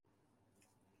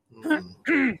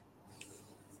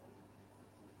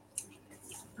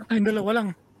Tayong dalawa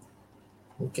lang.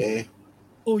 Okay.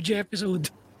 OG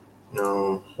episode.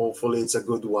 No, hopefully it's a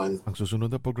good one. Ang susunod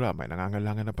na programa ay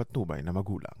nangangailangan ng patnubay na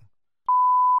magulang.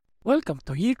 Welcome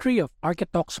to Year 3 of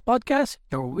Architalks Podcast,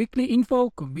 your weekly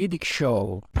info comedic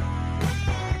show.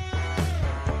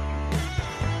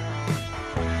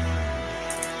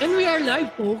 And we are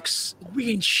live, folks.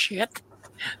 We ain't shit.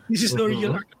 This is the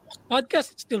real Architalks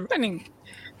Podcast. It's still running.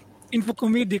 Info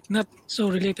comedic, not so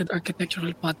related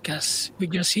architectural podcast. We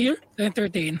just here to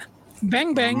entertain.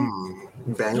 Bang, bang.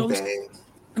 Bang, Jokes. bang.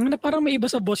 Ang na parang may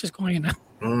iba sa boses ko ngayon, ha?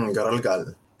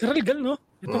 Garalgal. Garalgal, no?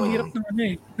 Ito mahirap na ano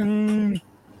eh.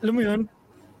 Alam mo yun,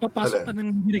 papasok ka ng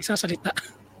hindi nagsasalita.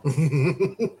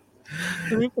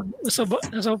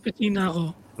 Nasa opisina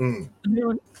ako. Ano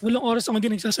yun, walang oras ako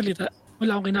hindi nagsasalita.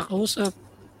 Wala akong kinakausap.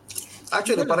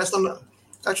 Actually,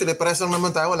 pares lang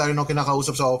naman tayo. Wala rin akong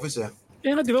kinakausap sa office eh.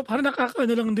 Kaya nga, di ba? Parang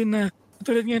nakakaano lang din na,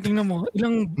 tulad nga, tingnan mo,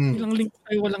 ilang link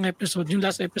tayo walang episode. Yung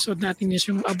last episode natin is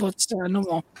yung about sa ano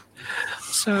mo,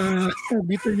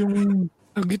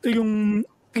 dito yung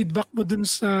feedback mo dun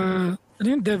sa, ano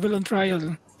yung Devil on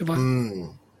Trial, di ba?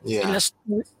 Yeah.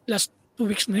 Last 2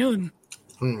 weeks na yun.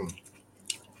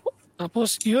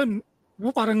 Tapos yun,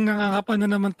 parang nakakapa na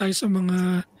naman tayo sa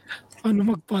mga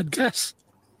mag-podcast.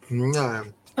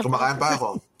 Kumakain pa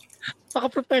ako.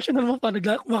 Paka-professional mo pa,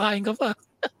 kumakain ka pa.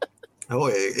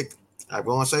 Oo Ako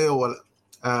nga sa'yo,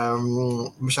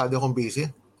 masyado akong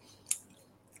busy.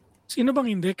 Sino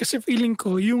bang hindi? Kasi feeling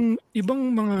ko, yung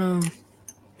ibang mga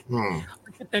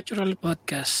architectural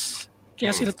podcast,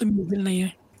 kaya sila tumigil na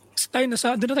yun. Kasi tayo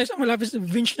doon na tayo sa malapit,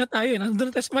 Vince na tayo.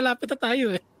 Doon na tayo sa malapit na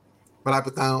tayo eh.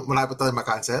 Malapit tayo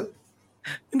makancel?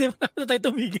 Hindi, malapit na tayo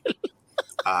tumigil.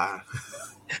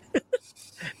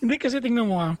 Hindi kasi tingnan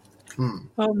mo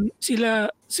sila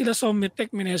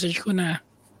Sommitech, may message ko na.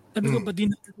 Sabi ko, ba di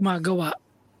na gumagawa?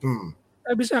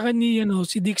 Sabi sa akin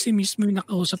si Dixie mismo yung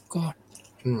nakausap ko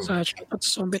sa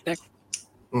Sommitech.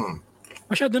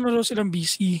 Masyado na raw silang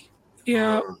busy.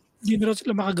 Kaya hindi na raw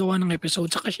sila makagawa ng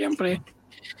episode. Saka syempre,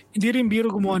 hindi rin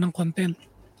biro gumawa ng content.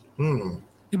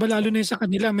 Diba lalo na sa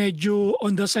kanila, medyo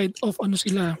on the side of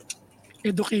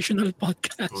educational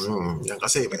podcast. Yan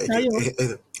kasi,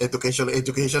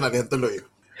 educational yan tuloy.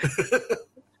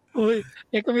 Uy,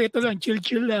 kami ito lang, chill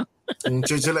lang.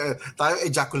 Chill lang. Tayo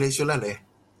ejaculation lang eh.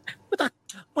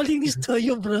 Malinis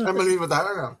tayo, bro. Malinis ba tayo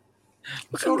na?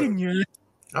 Bakit ganyan?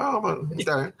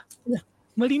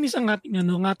 Malinis ang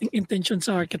ating intention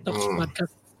sa Architalks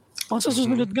Podcast. Pang sa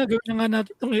susunod gawin na nga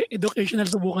natin itong educational,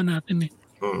 subukan natin eh.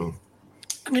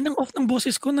 Ang inang off ng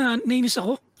boses ko na nainis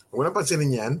ako. Huwag na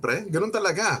pansinin yan, pre. Ganun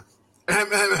talaga.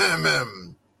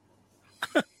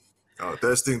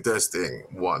 Testing.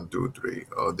 1, 2,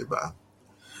 3. Diba?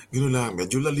 Gano'n lang.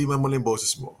 Medyo laliman mo lang yung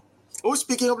boses mo.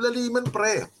 Speaking of laliman,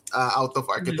 pre. Out of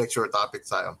architecture topic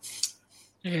tayo.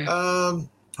 Yeah.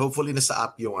 Hopefully nasa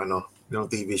app yung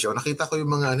TV show. Nakita ko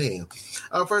yung mga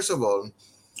first of all,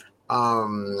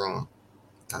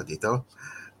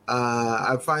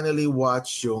 I finally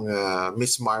watched yung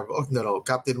Miss Marvel,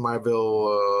 Captain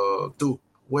Marvel 2.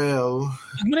 Well,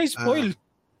 huwag mo na spoil.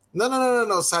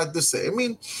 No. Sad to say. I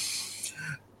mean,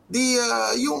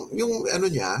 yung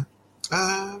niya,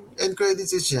 end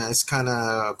credits niya is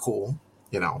kinda cool,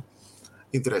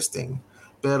 interesting.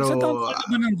 Pero is the downfall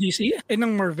ba ng DC?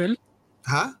 Ng Marvel?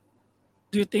 Ha?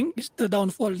 Do you think it's the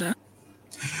downfall na?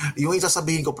 Yung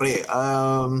isasabihin ko, pre,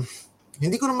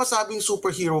 hindi ko na masabing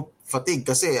superhero fatigue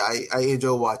kasi I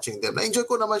enjoy watching them. Na-enjoy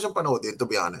ko naman siyang panoodin, to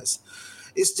be honest.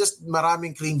 It's just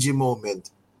maraming cringy moment.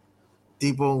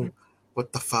 Tipong, what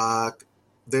the fuck?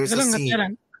 There's a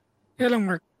scene. Kaya lang,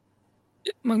 Mark.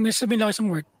 May sabihin lang ako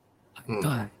isang word.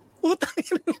 Utang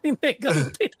hindi.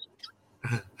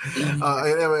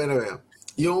 Anyway.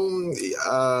 Yung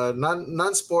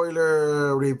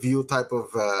non-spoiler review type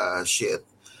of shit.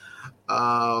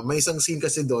 May isang scene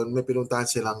kasi doon, may pinuntahan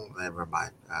silang, never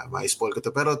mind, ma-spoil ko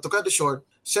to. Pero to cut it short,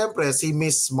 syempre si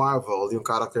Miss Marvel, yung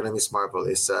character na Miss Marvel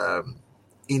is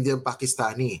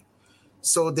Indian-Pakistani.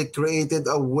 So they created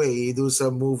a way doon sa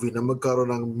movie na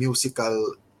magkaroon ng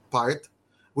musical part,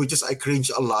 which is I cringe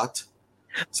a lot.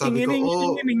 Sabi ko,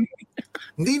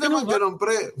 hindi naman ganun,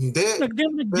 pre. Hindi.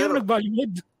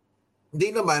 Nag-Bollywood. Hindi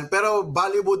naman, pero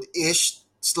Bollywood-ish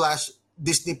 /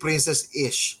 Disney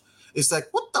Princess-ish. It's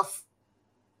like, what the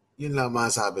yun lang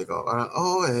masabi ko.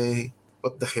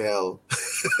 What the hell?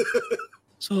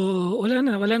 So, wala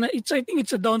na. I think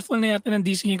it's a downfall na yata ng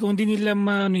Disney. Kung hindi nila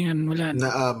wala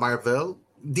na. Marvel?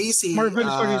 DC. Marvel.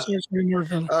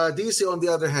 DC, on the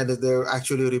other hand, they're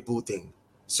actually rebooting.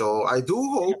 So, I do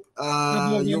hope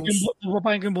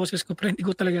Napapahin ko yung boses ko, pero hindi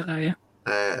ko talaga kaya.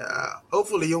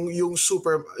 Hopefully yung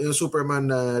Superman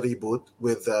reboot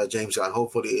with James Gunn,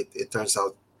 hopefully it turns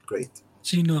out great.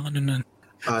 Sino ang ano nun?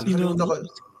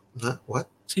 What?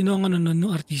 Sino ang ano nun,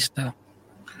 no artista?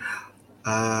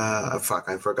 Fuck,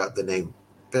 I forgot the name.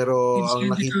 Pero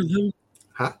ang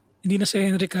Hindi na si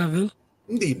Henry Cavill?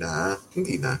 Hindi na.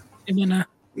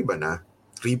 Iba na.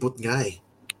 Reboot nga eh.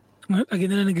 Lagi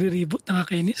na nagre-reboot,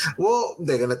 nakakainis. Well,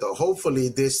 hindi, ganito.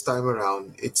 Hopefully, this time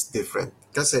around, it's different.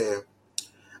 Kasi,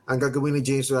 ang gagawin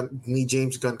ni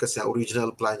James Gunn kasi ang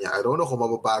original plan niya, I don't know kung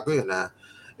mababago yun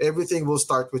everything will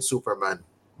start with Superman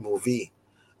movie.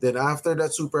 Then after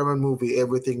that Superman movie,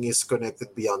 everything is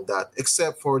connected beyond that.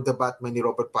 Except for the Batman ni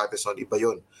Robert Pattinson, iba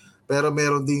yun. Pero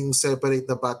meron ding separate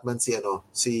na Batman si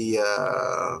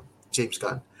James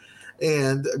Gunn.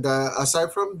 And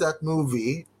aside from that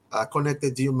movie,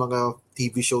 connected yung mga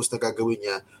TV shows na gagawin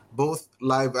niya, both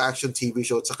live action TV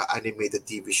show at saka animated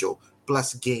TV show,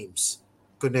 plus games.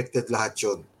 Connected lahat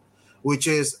yun. Which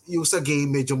is, yung sa game,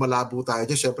 medyo malabo tayo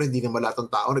dyan. Siyempre, hindi naman lahat ng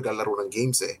tao naglalaro ng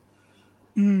games eh.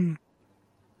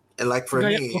 And like for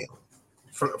me,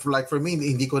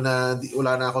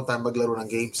 wala na akong time maglaro ng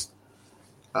games.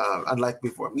 Unlike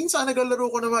before. Minsan naglalaro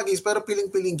ko ng mga games, pero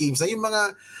piling-piling games na yung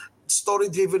mga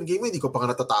story-driven game, hindi ko pa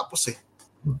nga natatapos eh.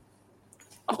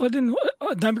 Ako din,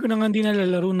 dami ko na nga hindi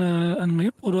nalalaro na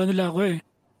puro lang ako eh.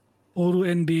 Puro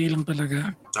NBA lang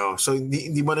talaga. So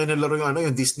hindi mo na nalaro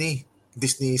yung Disney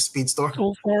Speed Store?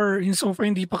 So far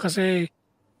hindi pa kasi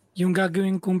yung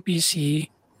gagawin kong PC,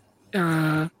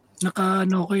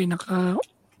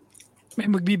 may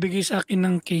magbibigay sa akin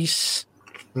ng case.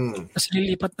 Tapos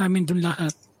lilipat namin dun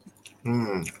lahat.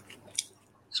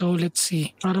 So let's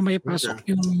see. Para may pasok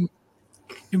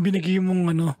yung binigay mong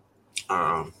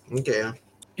Okay.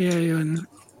 Kaya yun.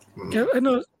 Kaya,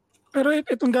 pero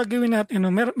itong gagawin natin,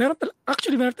 meron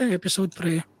tayong episode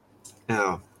pre.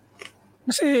 Yeah.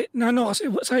 Kasi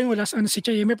sayang wala sa si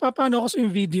Chay. May papano ako sa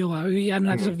yung video iyan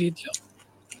natin sa video.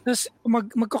 Tapos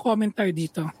magko-comment tayo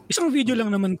dito. Isang video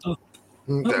lang naman to.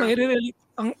 Okay.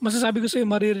 Ang masasabi ko sa'yo,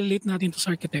 marirelate natin to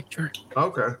sa architecture.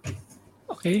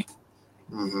 Okay?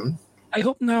 I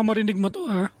hope na marinig mo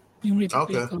to yung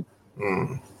replay ko.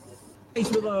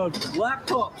 With our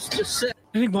laptops just sit.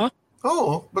 Rinig mo?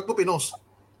 Oo, ba't mo pinost?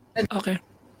 Okay.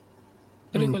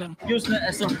 Tuloy ko lang. Using it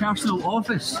as their personal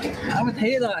office. I would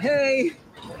hate that. Hey!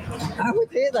 I would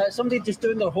hate that. Somebody just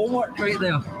doing their homework right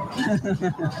there.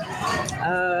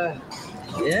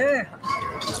 Yeah.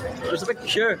 There's a big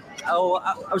queue. I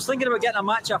was thinking about getting a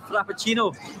matcha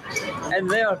frappuccino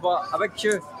in there, but a big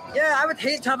queue. Yeah, I would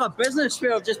hate to have a business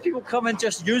where just people come and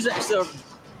just use it as their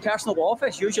personal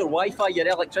office, use your Wi-Fi, your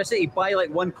electricity, buy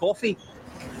like one coffee.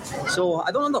 So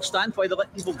I don't understand why they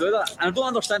let people do that. And I don't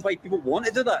understand why people want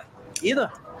to do that either.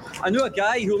 I knew a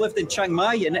guy who lived in Chiang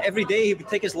Mai, and every day he would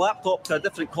take his laptop to a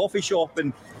different coffee shop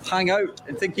and hang out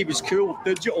and think he was cool.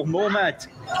 Digital nomad.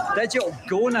 Digital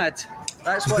gonad.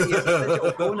 That's what he is, a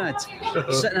digital gonad.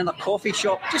 Sitting in a coffee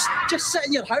shop. Just sit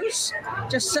in your house.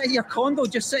 Just sit in your condo.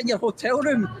 Just sit in your hotel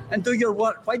room and do your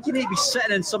work. Why do you need to be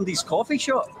sitting in somebody's coffee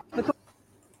shop?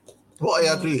 Well,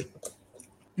 I agree.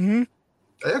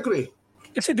 I agree.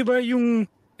 Kasi di ba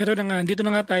dito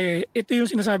na nga tayo, ito yung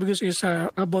sinasabi ko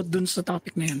sa about dun sa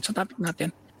topic na yan, sa topic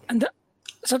natin. And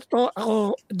sa totoo, ako,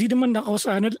 di naman ako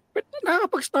sa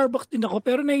nakakapag-Starbucks din ako,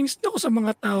 pero nainis ako sa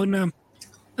mga tao na,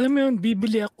 alam mo yun,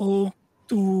 bibili ako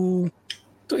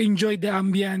to enjoy the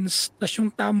ambience, tas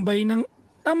yung tambay na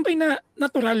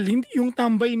natural, hindi yung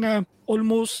tambay na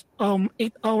almost 8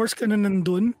 hours ka na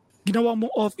nandun, ginawa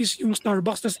mong office yung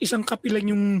Starbucks, tas isang kape lang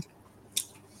yung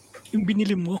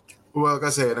binili mo. Well,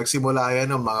 kasi nagsimula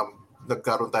yan ng mga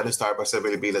nagkaroon tayo ng Starbucks sa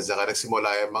Pilipinas. Saka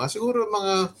nagsimula yan siguro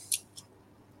mga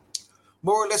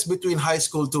more or less between high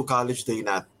school to college day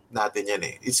natin yan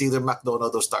eh. It's either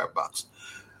McDonald's or Starbucks.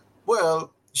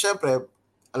 Well, syempre,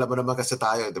 alam mo naman kasi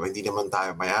tayo, diba? Hindi naman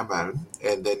tayo mayaman.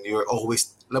 And then you're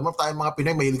always, alam mo tayo mga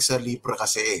Pinoy, mahilig sa libre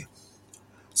kasi eh.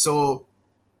 So,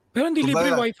 pero hindi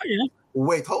libre wifi eh.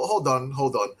 Wait, hold on.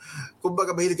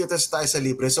 Kumbaga mahilig tayo sa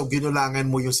libre, so ginulangan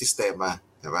mo yung sistema.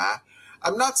 Diba?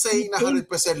 I'm not saying na 100%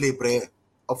 libre.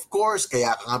 Of course,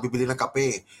 kaya ka nga bibili ng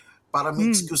kape para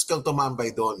may excuse kang tumambay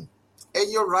doon. And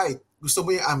you're right. Gusto mo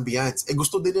yung ambience.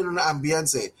 Gusto din nila na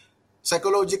ambience eh.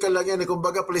 Psychological lang yan.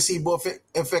 Kumbaga, placebo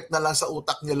effect na lang sa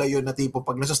utak nila yun na tipo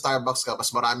pag nasa Starbucks ka, mas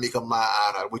marami kang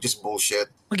maaaral, which is bullshit.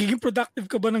 Magiging productive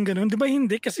ka ba ng ganun? Di ba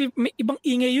hindi? Kasi may ibang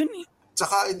ingay yun eh.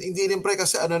 Tsaka hindi rin pre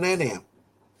kasi ano na yun eh.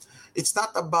 It's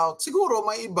not about, siguro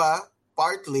may iba,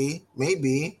 partly,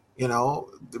 maybe,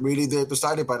 really there to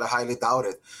study, but I highly doubt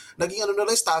it. Naging na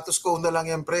lang, status quo na lang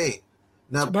yan, pre.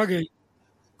 Na, sabagay.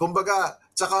 Kumbaga,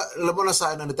 Tsaka, alam mo na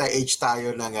sa age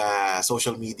tayo ng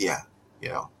social media,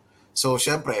 you know. So,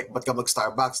 syempre, ba't ka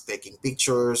mag-Starbucks? Taking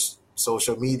pictures,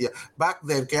 social media. Back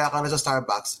then, kaya ka na sa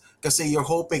Starbucks kasi you're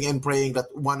hoping and praying that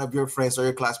one of your friends or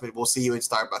your classmates will see you in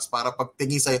Starbucks para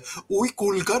pagtingin sa'yo, uy,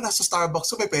 cool ka, nasa Starbucks,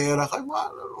 so may pera ka.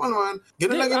 Ano.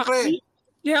 Ganun lang yun, pre.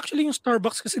 Actually, yung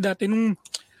Starbucks kasi dati, nung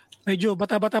medyo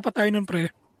bata-bata pa tayo nun,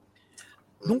 pre,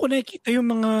 doon ko nakikita yung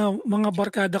mga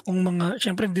barkada kong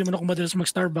syempre hindi naman ako madalas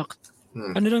mag-Starbucks.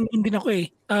 Ano lang din ako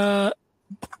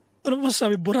ano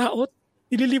masasabi, buraot.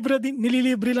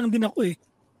 Nililibre lang din ako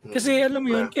Kasi alam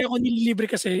mo yun, kaya ako nililibre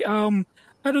kasi,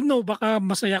 I don't know, baka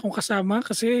masaya akong kasama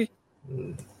kasi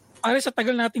para sa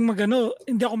tagal nating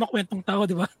hindi ako makwentong tao,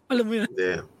 di ba? Alam mo yun?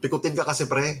 Hindi. Pikutin ka kasi,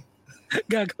 pre.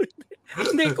 Gagawin.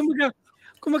 Hindi,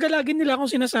 kumaga lagi nila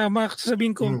akong sinasama.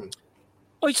 Sasabihin ko,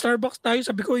 oy, Starbucks tayo.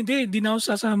 Sabi ko, hindi na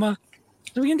ako sasama.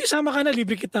 Sabi ko, hindi, sama ka na,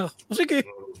 libre kita. O sige.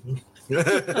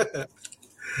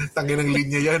 Tangin ng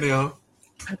linya yan, oh.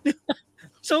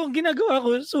 So, ginagawa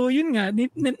ko, yun nga,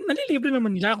 nalilibre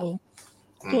naman nila ako.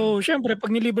 So, syempre, pag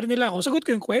nilibre nila ako, sagot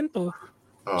ko yung kwento.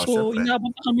 So,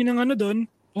 inabot na kami ng doon.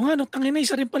 O nga, tangin na,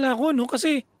 isa rin pala ako, no?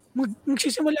 Kasi,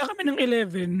 magsisimula kami ng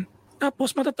 11,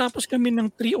 tapos matatapos kami ng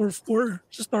 3 or 4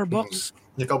 sa Starbucks.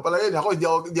 Ikaw pala yun. Ako, hindi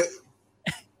ako...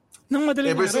 Nang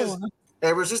madaling araw,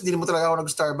 Ever since, di mo talaga ako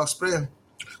nag-Starbucks, pre.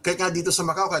 Kahit nga dito sa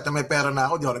Macau, kahit na may pera na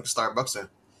ako, di ako nag-Starbucks,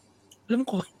 Alam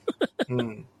ko.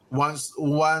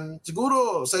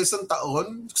 Siguro sa isang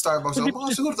taon, Starbucks ako.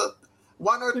 Mga siguro, 1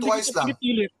 or twice lang.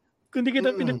 Kung di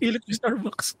kita pinipilit ng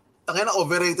Starbucks. Tangina na,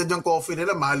 overrated yung coffee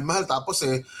nila, mahal-mahal. Tapos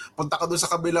punta ka doon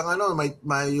sa kabilang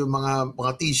may yung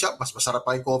mga tea shop, mas masarap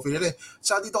pa yung coffee nila.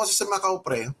 Sa dito kasi sa Macau,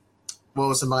 pre,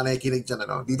 sa mga nakikinig dyan,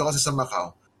 dito kasi sa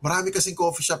Macau, marami kasing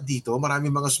coffee shop dito,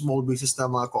 marami mga small business na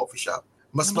mga coffee shop.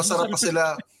 Mas masarap pa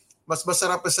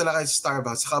sila kaysa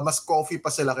Starbucks, saka mas coffee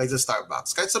pa sila kaysa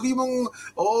Starbucks. Kahit sabi mong,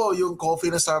 yung coffee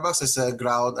na Starbucks is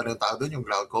ground, ano yung tawag doon, yung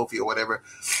ground coffee or whatever.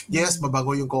 Yes,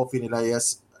 mabago yung coffee nila.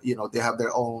 Yes, they have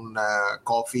their own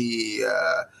coffee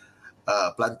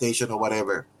plantation or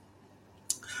whatever.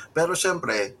 Pero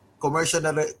syempre,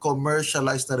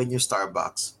 commercialized na rin yung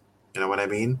Starbucks. You know what I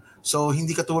mean? So,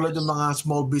 hindi katulad yung mga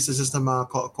small businesses na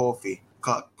mga coffee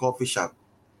shop.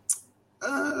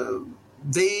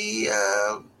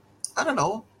 I don't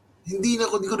know, hindi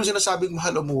ko sinasabing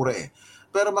mahal o mura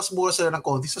pero mas mura sila ng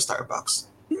konti sa Starbucks.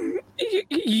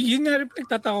 Yun nga rin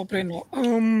nagtataka ko, pre, no?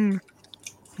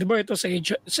 Di ba ito sa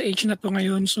age na to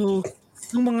ngayon, so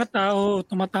yung mga tao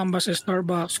tumatamba sa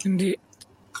Starbucks,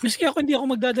 maski ako hindi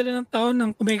ako magdadala ng tao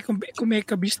ng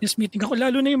kumeka business meeting ako,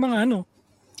 lalo na yung mga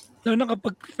lalo na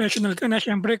kapag professional ka na,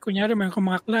 syempre, kunyari may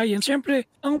mga clients, syempre,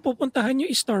 ang pupuntahan nyo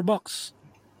is Starbucks.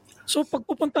 So, pag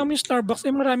pupunta mo yung Starbucks,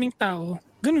 maraming tao,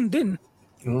 ganun din.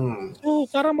 So,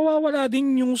 parang mawawala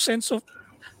din yung sense of,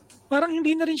 parang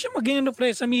hindi na rin siya magiging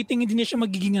sa meeting, hindi na siya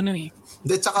magiging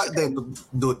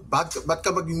Dude, ba't ka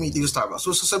mag-meeting yung Starbucks?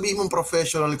 So, sasabihin mong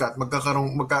professional ka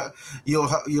at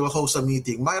you'll host a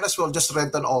meeting, might as well just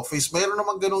rent an office. Mayroon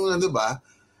naman ganun, di ba?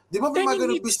 Di ba may mga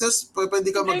ganun business?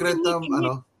 Pwede ka mag-rent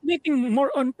meeting,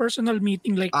 more on personal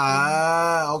meeting like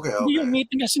okay. Hindi yung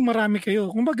meeting as marami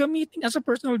kayo. Kumbaga meeting as a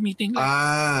personal meeting.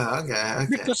 Okay.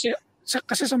 Because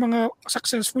kasi sa mga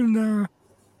successful na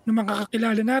mga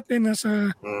kakilala natin na sa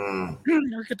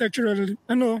architectural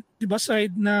di ba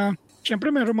side na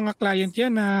syempre mayroong mga client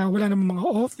yan na wala namang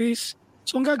mga office.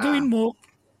 So ang gagawin mo,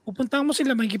 pupuntahan mo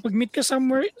sila, makikipag-meet ka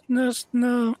somewhere na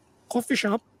coffee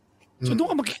shop. So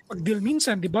doon ka makikipag-deal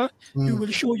minsan, di ba? You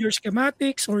will show your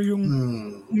schematics or yung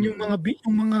mga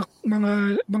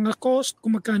cost,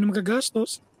 kung magkano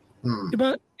magagastos. Di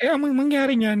ba? Ang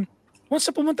mangyari niyan, once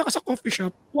na pumunta ka sa coffee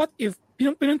shop, what if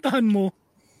pinuntahan mo,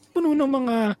 puno ng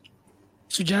mga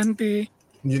estudyante.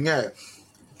 Yun nga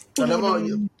Alam mo,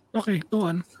 okay,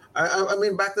 go on. I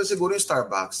mean, back to siguro yung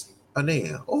Starbucks.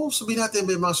 Sabihin natin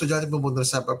may mga estudyante pumunta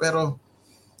sa Starbucks, pero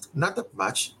not that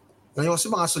much. Ngayon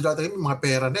kasi mga estudyante may mga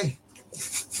pera na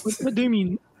What do you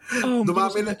mean?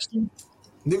 Dumami na.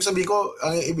 Hindi ko sabihin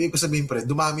ang ibig ko sabihin, pre,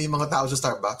 dumami yung mga tao sa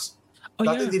Starbucks.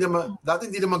 Dati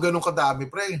hindi naman ganun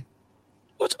kadami, pre.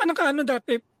 Saka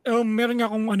dati, meron nga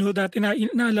akong dati na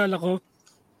naalala ko,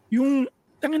 yung,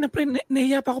 pre,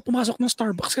 nahiya pa ako pumasok ng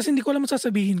Starbucks kasi hindi ko alam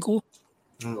sasabihin ko.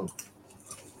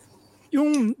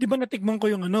 Yung, di ba natikman ko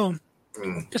yung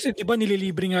kasi di ba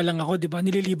nililibre nga lang ako, di ba?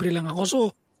 Nililibre lang ako.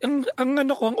 So, ang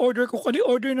order ko, kung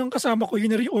order ng kasama ko,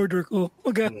 yun na rin yung order ko.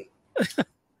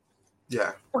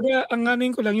 Yeah. Kaya ang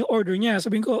ko lang yung order niya.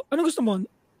 Sabihin ko, ano gusto mo?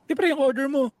 Di pre, yung order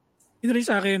mo. Yun rin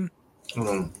sa akin.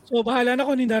 So, bahala na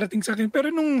kung hindi darating sa akin. Pero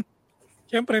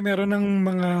siyempre, meron ng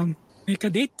may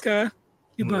ka-date ka,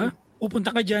 di ba?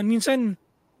 Pupunta ka dyan. Minsan,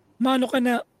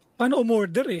 paano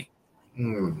umorder eh.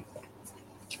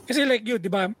 Kasi like you, di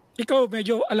ba? Ikaw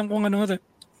medyo alam kung ano.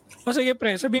 O sige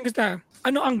pre, sabihin kita,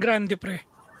 ano ang grande pre?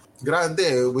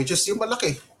 Grande, which is yung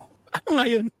malaki. Ano nga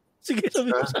yun? Sige,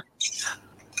 sabihin ko sa...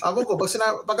 Abo ko,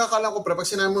 pagkakalang ko pre, pag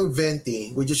sinabi mong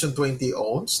 20, which is yung 20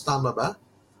 ounce, tama ba?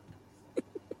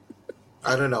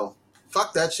 I don't know.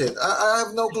 Fuck that shit. I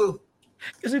have no clue.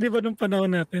 Kasi di ba nung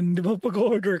panahon natin, di ba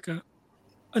pag-order ka,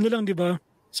 ano lang di ba?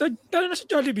 Lalo na sa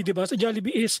Jollibee, di ba? Sa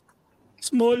Jollibee is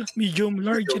small, medium,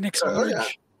 large, and extra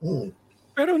large. Yeah.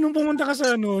 Pero nung pumunta ka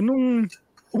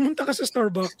sa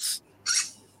Starbucks,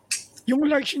 yung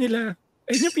large nila,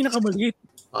 ay yung pinakamaliit.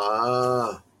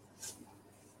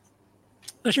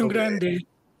 Tapos yung grande,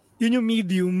 yun yung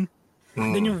medium,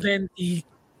 then yung venti.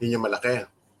 Yun yung malaki.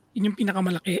 Yun yung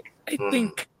pinakamalaki. I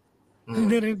think,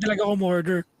 hindi rin talaga ako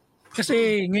order.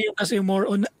 Kasi ngayon kasi more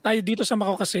on, tayo dito sa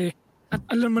Macau kasi, at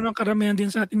alam mo ng karamihan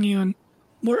din sa atin ngayon,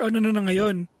 more on ano na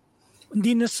ngayon.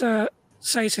 Hindi na sa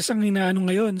sizes ang inaano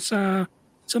ngayon, sa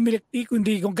milk tea,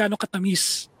 kundi kung gaano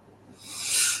katamis.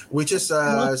 Which is,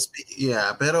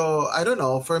 yeah, pero I don't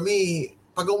know, for me,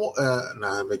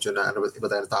 medyo na, iba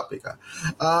tayo na topic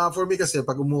for me kasi,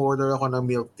 pag umu-order ako ng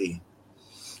milk tea,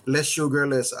 less sugar,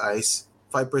 less ice,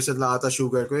 5% lang ata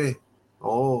sugar ko eh.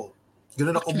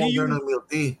 Ganun ako umorder ng milk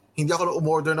tea. Hindi ako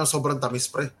umorder ng sobrang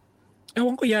tamis pre.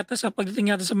 Ewan ko yata sa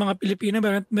pagdating yata sa mga Pilipino,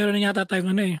 meron na yata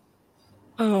tayong ano eh.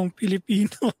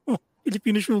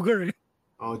 Filipino sugar eh.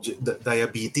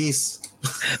 Diabetes.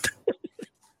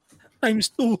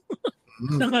 Times 2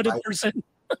 ng 100%.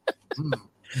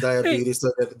 Diabetes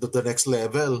to the next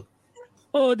level.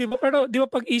 Di ba? Pero di ba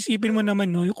pag isipin mo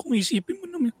naman, no? Kung isipin mo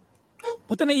naman,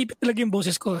 puta naipit talaga yung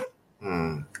boses ko.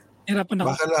 Hirapan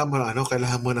ako.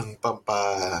 Kailangan mo ng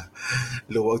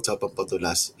pampaluwag sa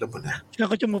pampadulas. Alam mo na.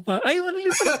 Kinakotyo mo pa. Ay, wala rin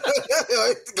pa.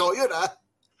 Ikaw yun, ha?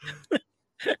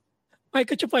 Ay,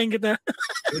 katsupain kita.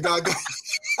 Gaga.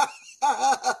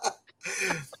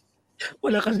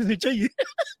 Wala kasi si Chay.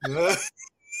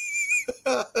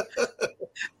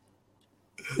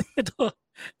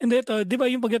 Ito, di ba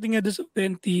yung pagdating nga doon sa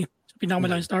 20, sa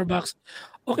pinakamalaking Starbucks,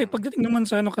 okay, pagdating naman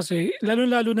sa ano kasi,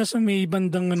 lalo-lalo na sa may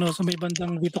bandang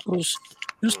Vito Cruz,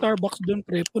 yung Starbucks doon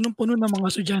pre, punong-puno ng mga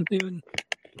estudyante yun.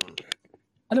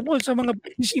 Alam mo, sa mga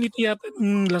vicinity yata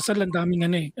ng Lasal, ang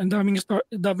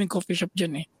daming coffee shop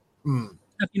dyan eh.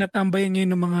 Na tinatambayan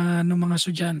ngayon ng mga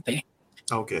estudyante.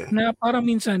 Okay. Na parang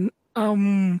minsan,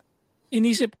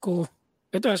 inisip ko,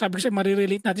 ito sabi ko siya,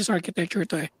 marirelate natin sa architecture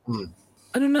to eh.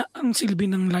 Ano na ang silbi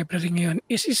ng library ngayon?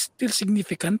 Is it still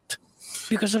significant?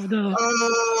 Because of the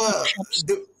shops?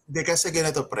 Kasi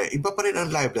ganito pre, iba pa rin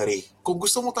ang library. Kung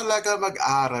gusto mo talaga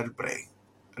mag-aral pre,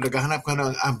 naghahanap ka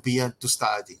ng ambient to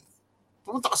study,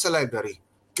 pumunta ka sa library.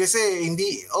 Kasi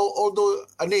hindi, although,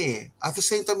 at the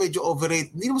same time medyo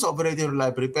overrated, hindi naman sa overrated yung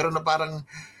library, pero na parang,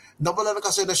 nawala na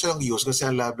kasi na siya ng use kasi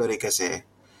ang library kasi,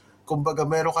 kumbaga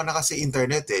meron ka na kasi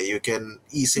internet you can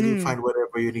easily find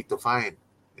whatever you need to find.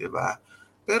 Diba?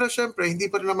 Pero syempre, hindi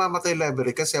pa rin namamatay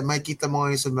library kasi makikita mo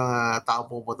ngayon sa mga tao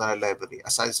pumunta na library.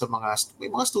 Aside sa may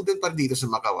mga student pa rin dito sa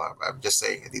Macau. I'm just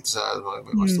saying, dito sa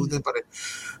mga student pa rin.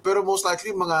 Pero most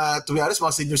likely, to be honest,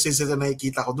 mga senior citizen na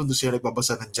nakikita ko doon sila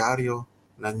nagbabasa ng dyaryo,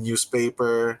 ng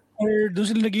newspaper. Or doon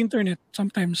sila nag-internet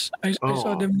sometimes. I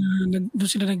saw them doon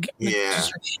sila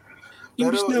nag-search.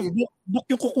 Imbis na book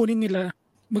yung kukunin nila,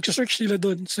 mag-search sila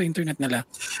doon sa internet nila.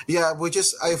 Yeah, which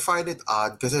is, I find it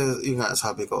odd kasi yung nga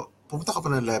sabi ko, pumunta ka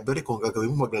pa ng library kung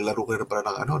gagawin mo, maglalaro ka na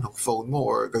pala ng phone mo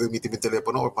or gagamitin mo yung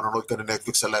telepono or panonood ka ng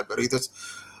Netflix sa library. But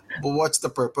what's the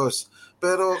purpose?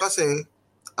 Pero kasi,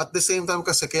 at the same time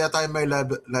kasi, kaya tayo may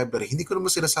library, hindi ko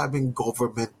naman sinasabing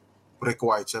government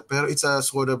required siya, pero it's a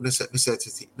sort of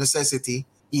necessity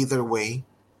either way.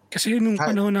 Kasi nung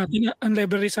panahon natin, ang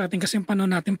library sa atin kasi yung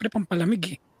panahon natin,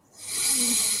 pampalamig eh.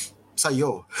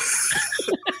 Sa'yo.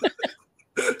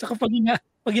 Tsaka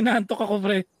pag inaantok ako,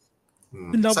 pre,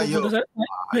 sa'yo.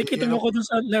 Nakikita mo ko dun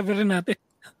sa library natin.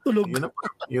 Tulog.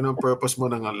 Yun ang purpose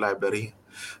mo ng library.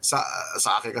 Sa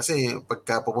akin kasi,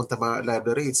 pagka pupunta sa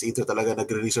library, it's either talaga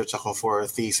nagre-research ako for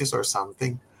thesis or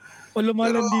something. O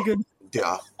lumalandigan. Hindi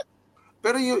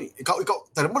Pero ikaw,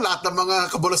 tala mo, lahat ng mga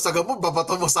kabulastagan mo,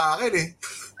 babato mo sa akin eh.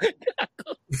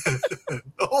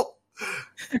 Oo.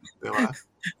 Diba?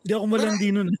 Hindi ako malandi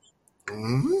nun.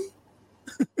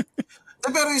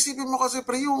 Pero isipin mo kasi,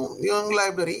 pre, yung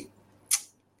library,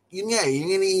 yun nga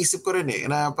yung iniisip ko rin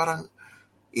na parang,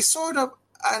 is sort of,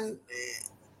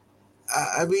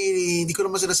 hindi ko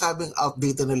naman sinasabing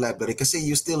outdated na library kasi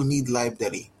you still need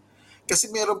library. Kasi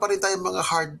meron pa rin tayong mga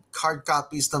hard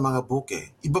copies na mga book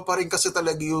Iba pa rin kasi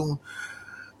talaga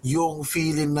yung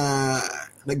feeling na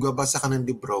nagbabasa ka ng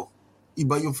libro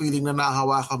iba yung feeling na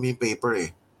nahahawakan mo yung paper eh.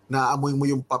 Naamoy mo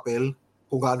yung papel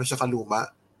kung gaano siya kaluma.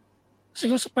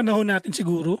 Siguro sa panahon natin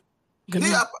siguro.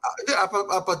 Hindi,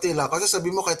 up until kasi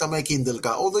sabi mo kahit may Kindle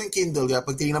ka. Although yung Kindle,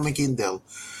 pag tingnan mo yung Kindle,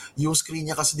 yung screen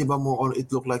niya kasi di ba mo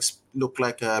it look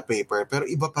like paper. Pero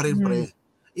iba pa rin pre.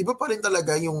 Iba pa rin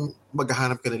talaga yung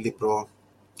maghahanap ka ng libro.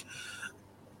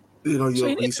 Yung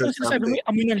research something. So,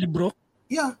 amoy ng libro?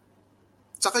 Yeah.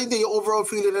 Saka hindi, yung overall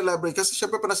feeling ng library. Kasi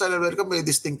syempre pa nasa library ka, may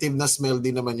distinctive na smell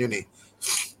din naman yun eh.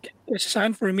 Kasi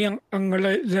saan for me, ang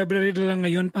library na lang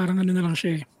ngayon, parang ano na lang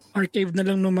siya eh. Archive na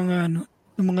lang ng mga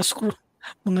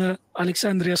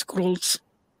Alexandria scrolls.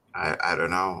 I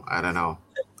don't know.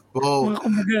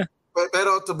 Well,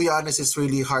 pero to be honest, it's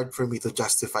really hard for me to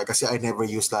justify kasi I never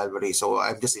used library. So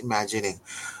I'm just imagining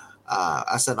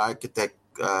as an architect,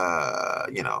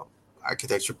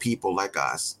 architecture people like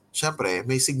us, syempre,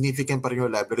 may significant pa rin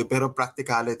yung library. Pero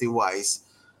practicality-wise,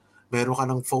 meron ka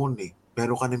ng phone eh.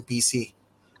 Meron ka ng PC.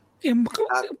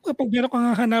 Kapag meron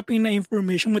kang hanapin na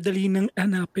information, madali nang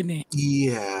hanapin eh.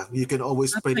 Yeah, you can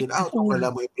always print it out kung wala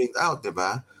mo i-print out,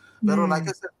 diba? Pero like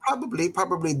I said,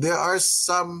 probably there are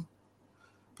some,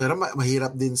 pero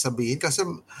mahirap din sabihin kasi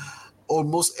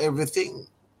almost everything,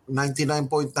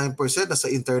 99.9% nasa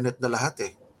internet na lahat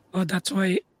eh. Oh, that's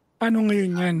why, paano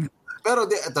ngayon yan? Pero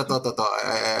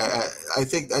I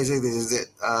think this is it.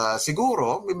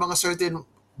 Siguro, may mga certain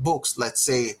books, let's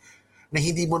say, na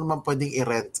hindi mo naman pwedeng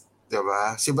i-rent.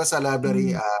 Diba? Siba sa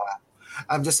library,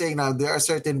 I'm just saying now, there are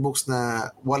certain books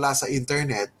na wala sa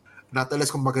internet, not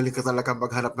unless kung magaling ka talaga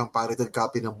maghanap ng pirated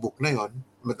copy ng book na yon,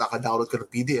 makaka-download ka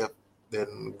ng PDF,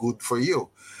 then good for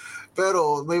you.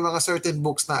 Pero may mga certain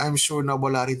books na I'm sure na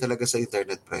wala rin talaga sa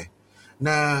internet, pre,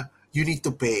 na you need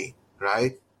to pay,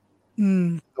 right?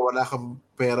 Wala kang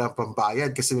pera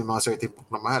pambayad kasi may mga certain book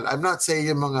na mahal. I'm not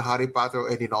saying yung mga Harry Potter or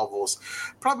any novels.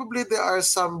 Probably there are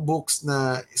some books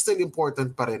na still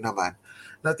important pa rin naman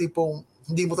na tipong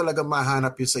hindi mo talaga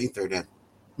mahanap yun sa internet.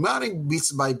 Maaaring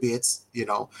bits by bits,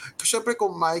 Kasi syempre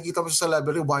kung makikita mo siya sa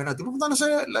library, why not? Pumunta na sa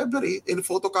library, in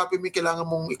photocopy mo kailangan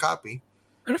mong i-copy.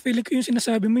 Pero feeling ko yung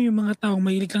sinasabi mo, yung mga taong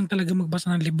mahilig lang talaga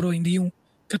magbasa ng libro, hindi yung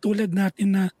katulad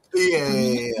natin na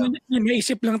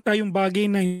naisip lang tayong bagay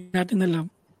na natin alam.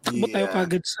 Takbo tayo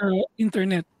kagad sa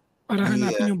internet para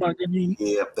hanapin yung bagay na yun.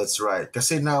 Yep, that's right.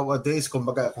 Kasi nowadays, kung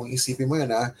isipin mo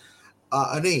yun,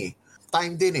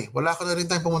 time din eh. Wala ka na rin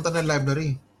time pumunta ng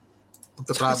library.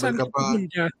 Magta-travel ka pa.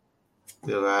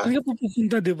 Diba? Saan ka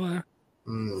pupunta, diba?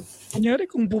 Kunyari,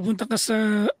 kung pupunta ka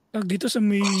dito sa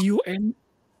may UN,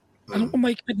 alam ko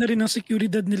mahigpit na rin ang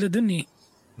seguridad nila dun eh.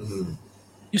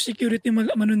 Yung security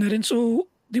ano na rin. So,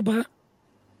 di ba?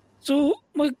 So,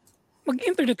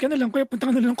 mag-internet ka na lang, kaya punta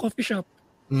ka na lang coffee shop.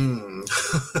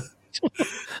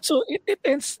 so it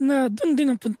ends na doon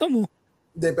din ang punta mo.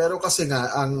 Hindi, pero kasi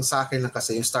nga, ang sa akin lang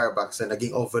kasi, yung Starbucks na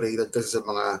naging overrated kasi sa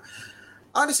mga,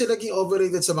 honestly, naging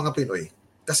overrated sa mga Pinoy.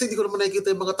 Kasi hindi ko naman nakikita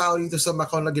yung mga tao dito sa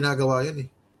Macau na ginagawa yun eh.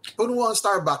 Puno ang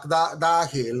Starbucks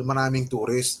dahil maraming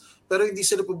tourist. Pero hindi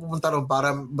sila pupunta ron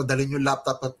para madalhin yung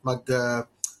laptop at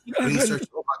mag-research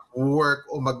o mag-work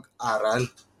o mag-aral.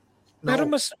 No? Pero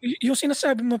mas, yung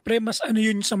sinasabi mo pre, mas ano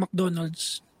yun sa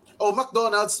McDonald's?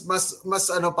 McDonald's, mas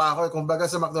ano pa ako. Kumbaga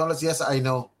sa McDonald's, yes, I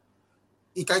know.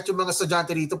 Kahit yung mga estudyante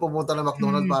dito pumunta ng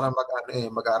McDonald's para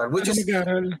mag-aral.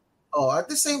 At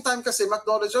the same time kasi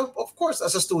McDonald's, of course,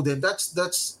 as a student,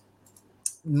 that's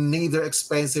neither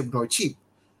expensive nor cheap.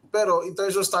 Pero in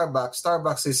terms of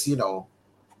Starbucks is,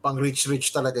 pang rich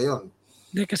talaga yon.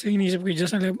 Hindi, kasi inisip ko dyan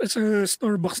sa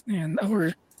Starbucks na yan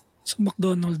or sa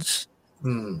McDonald's.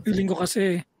 Feeling ko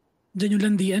kasi dyan yung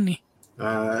landian eh.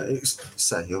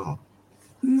 Sa'yo.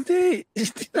 Hindi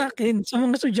sa akin. Sa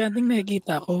mga estudyanteng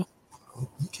nakikita ko.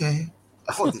 Okay.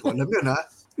 Ako, di ko alam yun ha.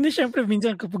 Hindi, syempre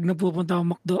minsan kapag napupunta ako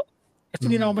McDo, at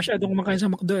hindi na ako masyadong kumakain sa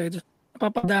McDo eh.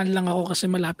 Napapadaan lang ako kasi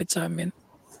malapit sa amin.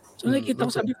 So nakikita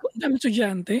ko, sabi ko, ang dami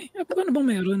estudyante. Ano bang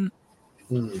meron?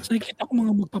 So nakikita ko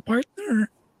mga magpa-partner.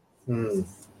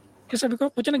 Kaya sabi ko,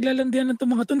 putya naglalandian ng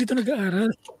itong mga ito, dito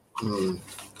nag-aaral.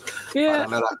 Kaya,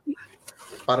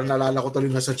 parang nalala ko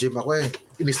tuloy na sa gym ako eh.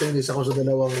 Inis ako sa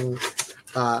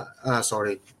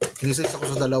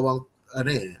dalawang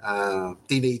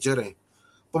teenager eh.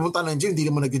 Pumunta ng gym, hindi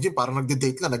naman nag-gym, parang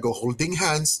nagde-date lang, nag-holding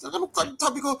hands.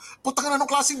 Sabi ko, puta ka na nung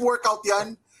klaseng workout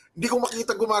yan. Hindi ko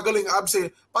makita gumagaling abs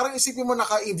eh. Parang isipin mo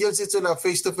naka-Indian sit sila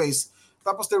face to face.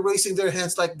 Tapos they're raising their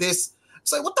hands like this. It's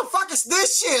like, what the fuck is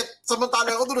this shit?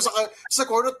 Samantala ako doon sa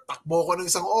corner, takbo ko ng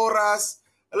isang oras.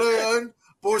 Alam mo yun?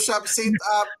 Push up, sit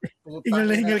up.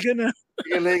 hingal ka na.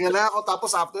 Hingal na ako.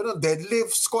 Tapos after nun,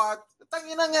 deadlift, squat.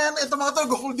 Tangin na nga, ito mga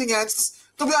to, holding hands.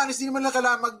 To be honest, hindi naman lang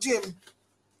kailangan mag-gym.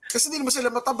 Kasi hindi naman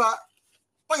sila mataba.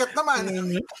 Payat naman.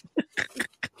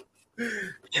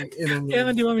 Kaya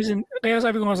nga di ba, kaya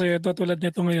sabi ko nga sa'yo, tulad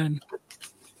nito ngayon.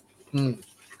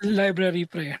 Library,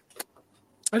 pre.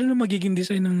 Ano na magiging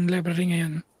design ng library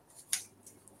ngayon?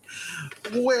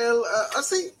 Well, I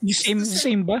think... The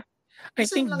same ba? I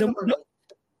think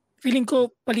feeling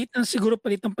ko palitan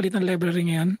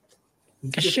library ngayon.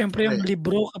 Kasi syempre yung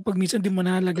libro kapag minsan di mo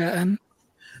nahalagaan.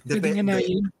 Depende.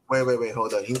 Wait,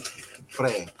 hold on.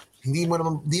 Pre, hindi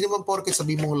naman porket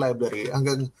sabi mong library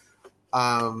hanggang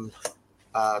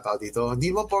tao dito,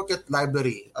 hindi mo porket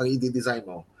library ang i-design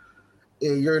mo.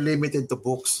 You're limited to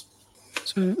books.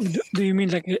 So, do you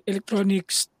mean like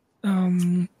electronics,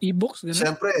 e-books?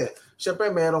 Ganun?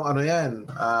 Siyempre merong ano yan.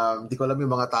 Di ko alam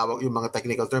yung mga tawag, yung mga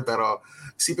technical term, pero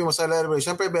isipin mo sa library,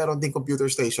 siyempre meron din computer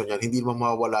station yan. Hindi naman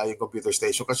mawawala yung computer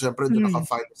station kasi siyempre doon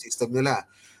naka-file system nila.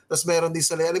 Tapos meron din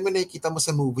sila, alam mo nakikita mo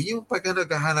sa movie, yung pagka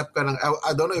naghahanap ka ng,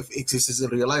 I don't know if it exists in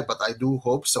real life, but I do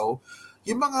hope so,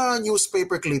 yung mga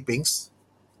newspaper clippings.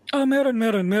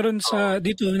 Meron sa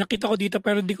dito. Nakita ko dito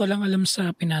pero di ko lang alam sa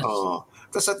Pinas.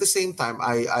 Because at the same time,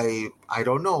 I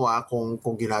don't know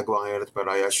kung ginagawa ngayon,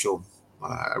 pero I assume.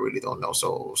 I really don't know,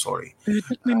 so sorry. Pero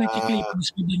may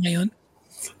nagki-clippings mo din ngayon?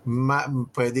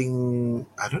 Pwedeng,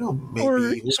 I don't know, maybe... Or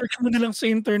search mo na lang sa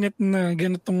internet na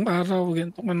ganitong araw,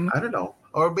 ganitong ano. I don't know.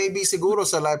 Or maybe siguro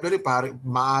sa library,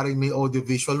 maaaring may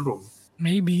audiovisual room.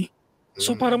 Maybe.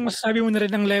 So parang masasabi mo na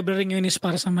rin ang library ngayon is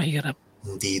para sa mahirap.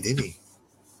 Hindi din eh.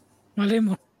 Malay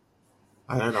mo.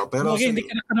 I don't know. Pero hindi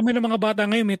ka naman ng mga bata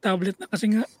ngayon may tablet na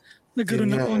kasi nga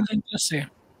nagkaroon ng online class eh.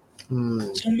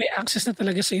 So may access na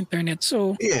talaga sa internet.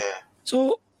 So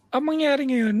ang mangyari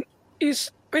ngayon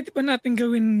is pwede pa natin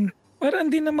gawin para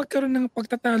hindi na magkaroon ng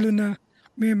pagtatalo na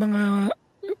may mga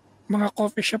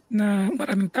coffee shop na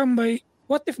maraming tambay.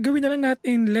 What if gawin na lang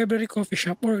natin library coffee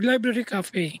shop or library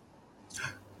cafe?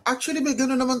 Actually, may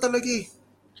gano'n naman talaga eh.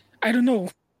 I don't know.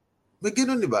 May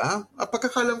gano'n, di ba?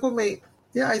 Pagkakalam ko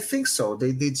I think so.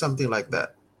 They did something like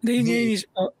that.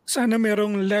 Sana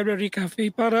merong library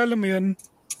cafe para alam mo yun,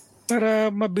 para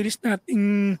mabilis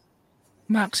nating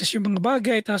ma-access yung mga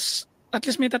bagay, tas at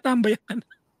least may tatambayan.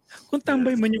 Kung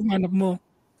tambay man yung hanap mo.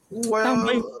 Well,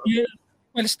 tambay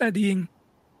while studying.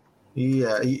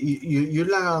 Yeah, yun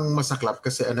lang ang masaklap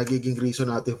kasi ang nagiging reason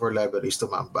natin for libraries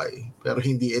tumambay. Pero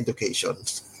hindi education.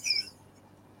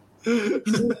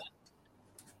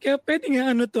 Kaya pwede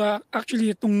nga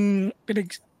actually itong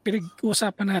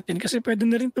pinag-usapan natin kasi pwede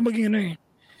na rin ito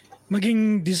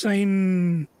maging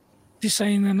design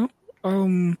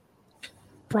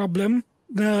problem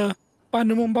na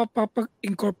paano mo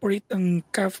mapapag-incorporate ang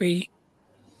cafe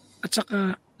at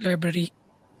saka library.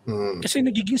 Kasi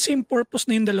nagiging same purpose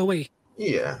na yung dalawa eh.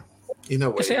 Yeah, in a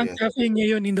way. Kasi ang cafe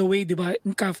ngayon, in the way, di ba,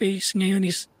 ang cafes ngayon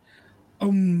is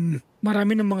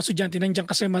marami ng mga estudyante nandiyan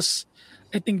kasi mas,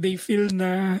 I think they feel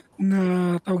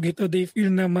they feel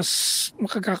na mas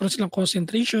makakakaroon silang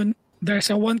concentration dahil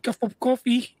sa 1 cup of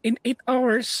coffee in 8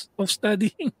 hours of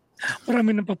studying.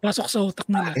 Marami nang papasok sa utak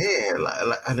nila.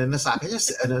 Ano na sa akin yun,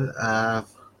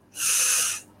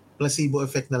 placebo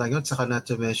effect na lang yun. Saka not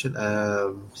to mention,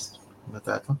 ano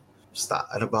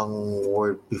bang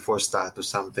word before status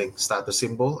something? Status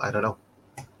symbol? I don't know.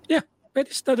 Yeah,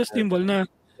 pwede status symbol na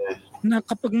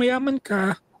kapag mayaman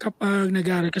ka, kapag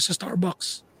nag-aaral ka sa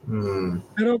Starbucks.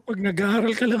 Pero pag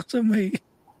nag-aaral ka lang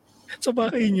sa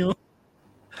bahay nyo,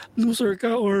 loser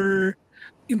ka or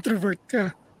introvert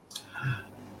ka.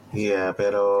 Yeah,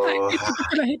 pero...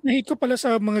 Hate ko pala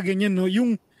sa mga ganyan, no?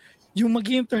 Yung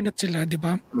mag-internet sila, di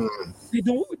ba?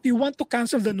 They want to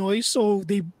cancel the noise so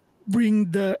they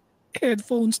bring the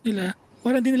headphones nila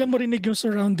para hindi nila marinig yung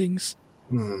surroundings.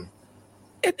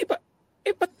 Di ba?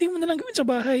 Ba't di mo na lang gawin sa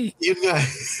bahay? Yun nga.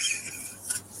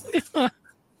 Diba?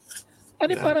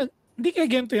 Parang, hindi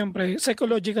kaya ganito yan, pre.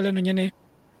 Psychological yan eh.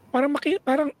 Parang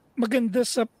maganda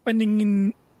sa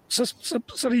paningin sa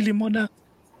sarili mo na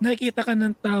nakikita ka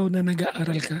ng tao na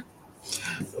nag-aaral ka.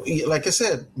 Like I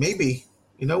said, maybe,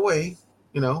 in a way,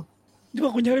 you know. Di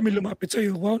ba, kunyari may lumapit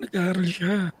sa'yo, wow, nag-aaral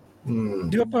siya.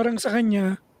 Di ba, parang sa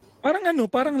kanya,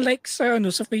 parang like sa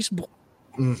Facebook.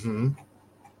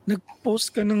 Nag-post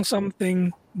ka ng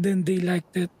something, then they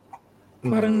liked it.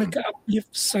 Parang nag-uplift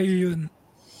sa'yo yun.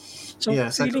 So,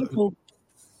 feeling ko,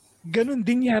 ganun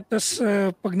din yata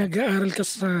sa pag nag-aaral ka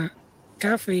sa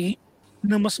cafe,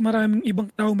 na mas maraming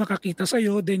ibang tao makakita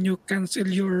sa'yo, then you cancel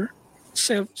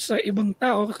yourself sa ibang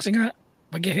tao kasi nga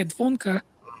mag-headphone ka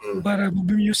para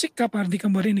mag-music ka para di ka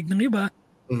marinig ng iba.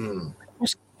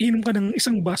 Tapos inom ka ng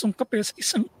isang basong kape sa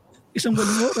isang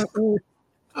walong oras.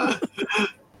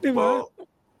 Diba?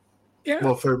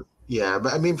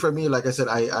 But I mean for me, like I said,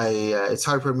 I it's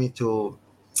hard for me to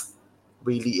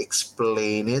really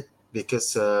explain it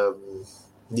because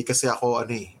hindi kasi ako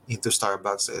into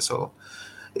Starbucks so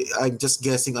I'm just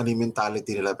guessing on yung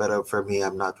mentality nila pero for me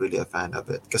I'm not really a fan of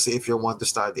it kasi if you want to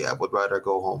study I would rather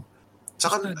go home.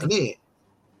 Tsaka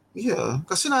yeah,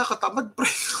 kasi nakakatamad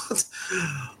pre.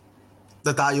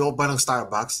 Dadayo pa ng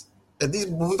Starbucks. Di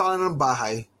pumunta ka na ng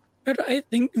bahay. Pero I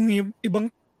think yung ibang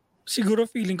siguro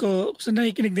feeling ko sa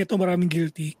nakikinig nito maraming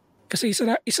guilty. Kasi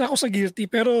isa ako sa guilty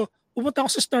pero pumunta ako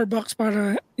sa Starbucks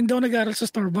para hindi ako nag-aaral sa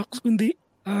Starbucks kundi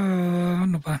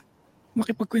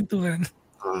makipagkwentuhan.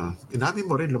 Inabi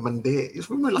mo rin lumandi.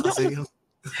 Yung malakas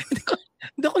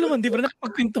Hindi ako lumandi pero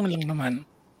nakipagkwentong lang naman.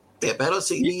 Pero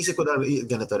iniisip ko na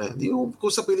ganito na. Kung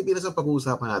sa Pilipinas ang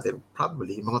pag-uusapan natin,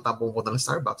 probably, mga tampong punta ng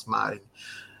Starbucks, maaaring,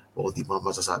 di mo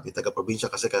masasabi. Taga-probinsya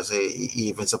kasi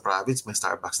even sa province, may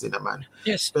Starbucks din naman.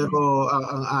 Yes. Pero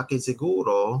ang akin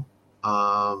siguro,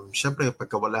 syempre,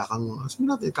 pagka wala kang, sabi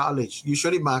natin, college.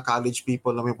 Usually, mga college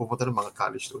people na may pupunta ng mga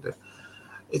college student.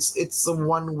 It's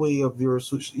one way of you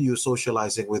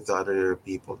socializing with other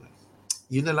people.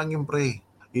 Yun na lang yung pre.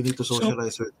 You need to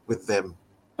socialize with them.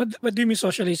 What do you mean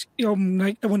socialize?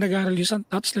 Nakita mo nag-aaral yung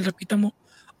tapos lalapitan mo.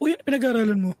 Yan,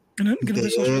 pinag-aaralan mo. Ganun ba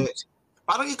socialize?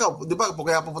 Parang ikaw, di ba,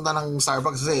 kaya pupunta ng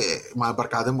Starbucks kasi mga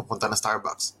barkada mo pupunta ng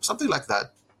Starbucks. Something like that.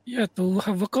 Yeah, to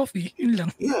have a coffee. Yun lang.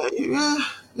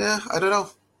 Yeah. I don't know.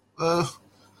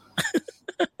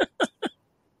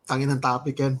 Tangin ng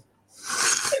topic yan.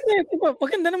 Diba,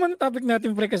 paganda naman ang topic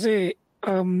natin, pre, kasi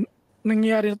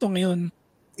nangyayari na ito ngayon.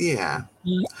 Yeah.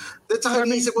 At saka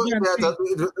iniisip ko,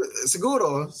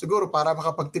 siguro para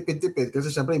makapagtipid-tipid kasi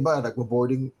syempre iba,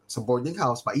 nagbo-boarding sa boarding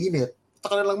house, mainit. Punta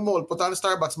ka na lang mall, punta ka ng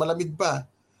Starbucks, malamig pa.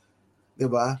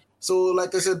 Diba? So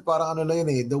like I said, parang na yun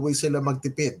the way sila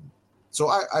magtipid. So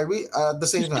the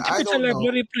same time, I don't know.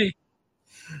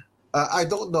 I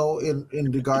don't know in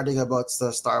regarding about the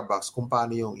Starbucks kung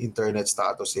paano yung internet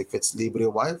status, if it's libre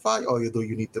Wi-Fi or you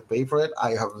need to pay for it.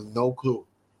 I have no clue.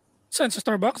 Saan sa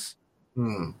Starbucks?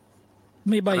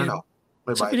 May bayad.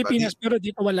 May sa bayad Pilipinas, pero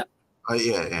dito wala.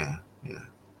 Yeah.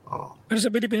 Oh. Pero sa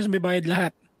Pilipinas may bayad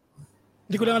lahat.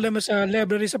 Hindi ko lang alam sa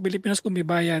library sa Pilipinas kung may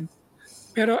bayad.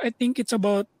 Pero I think it's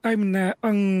about time na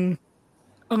ang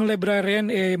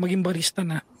librarian maging barista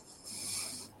na.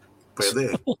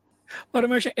 Pwede. So,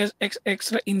 para meron siya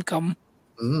extra income.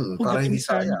 Para hindi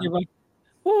sayang. Diba?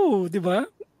 Diba?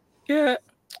 Kaya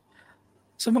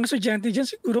sa mga estudyante dyan,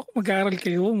 siguro kung mag-aaral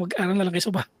kayo, mag-aaral na lang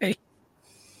kayo sa bahay.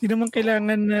 Hindi naman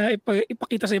kailangan na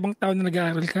ipakita sa ibang tao na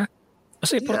nag-aaral ka.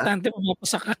 Kasi importante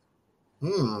mapasa ka.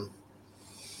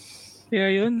 Kaya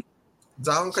yun.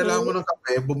 Kung kailangan mo ng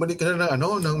kape, bumalik ka na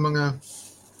ng mga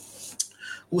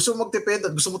gusto mo magtipid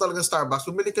at gusto mo talagang Starbucks,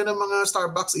 bumili ka ng mga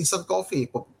Starbucks instant coffee.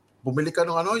 Bumili ka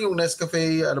ng yung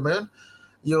Nescafe, yun?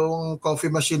 Yung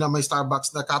coffee machine na may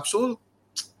Starbucks na capsule.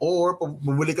 Or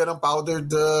bumili ka ng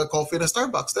powdered coffee na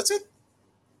Starbucks. That's it.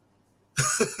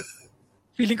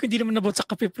 Feeling ko hindi naman nabot sa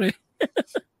kape, pre.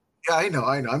 Yeah, I know.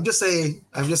 I'm just saying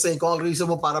kung ang reason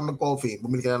mo para mag-coffee,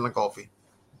 bumili ka na ng coffee.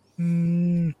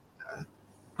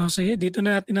 Sige, dito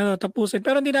na natin natatapusin.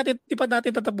 Pero di pa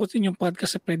natin tatapusin yung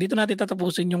podcast, pre. Dito natin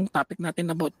tatapusin yung topic natin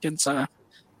about yun sa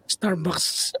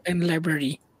Starbucks and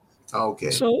library. Okay.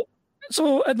 So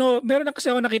meron na kasi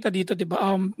ako nakita dito, di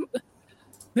ba?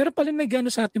 Meron pala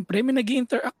nag-ano sa atin, pre. May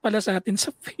nag-interact pala sa atin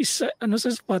sa sa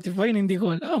Spotify na hindi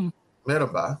ko alam. Meron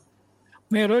ba?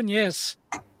 Meron, yes.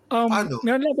 Ano?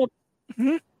 Meron lang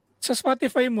sa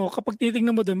Spotify mo, kapag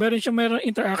titignan mo doon, meron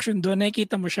interaction doon,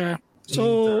 nakikita mo siya.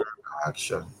 So,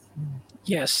 interaction.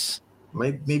 Yes.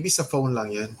 Maybe sa phone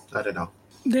lang yun. I don't know.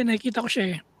 Hindi, nakikita ko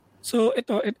siya eh. So,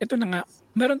 ito na nga.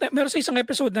 Meron sa isang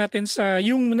episode natin sa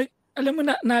yung, alam mo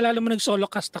na, naalala mo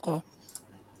nag-solo cast ako.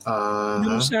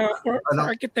 Yung sa for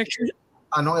architecture.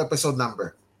 Anong episode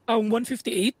number?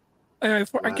 158.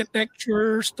 For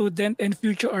architecture student and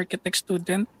future architect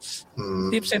students.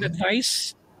 Tips and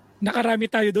advice. Nakarami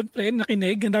tayo doon, pre.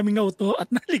 Nakinig. Ang daming nauto at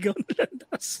naligaw na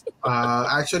landas.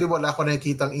 Actually, wala ko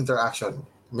nakikitang interaction.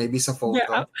 Maybe sa photo.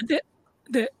 Hindi.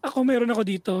 Ako meron ako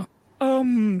dito.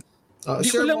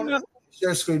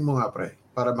 Share screen mo nga, pre.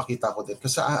 Para makita ko din.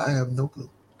 Kasi I have no clue.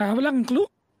 Wala kang clue?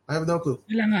 I have no clue.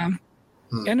 Kailangan.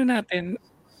 Ano natin?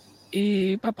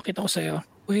 Ipapakita ko sa'yo.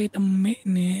 Wait a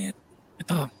minute.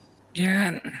 Ito.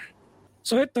 Yan.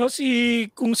 So ito,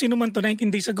 kung sino man to 19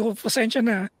 days ago, pasensya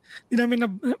na, di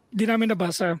namin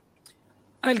nabasa.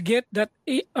 I'll get that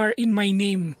AR in my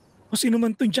name. Kung sino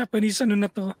man tong Japanese na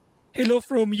to. Hello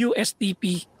from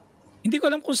USTP. Hindi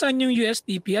ko alam kung saan yung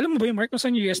USTP. Alam mo ba yung Mark kung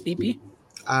saan yung USTP?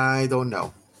 I don't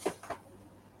know.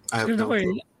 I have no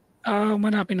clue.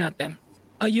 Manapin natin.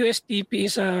 USTP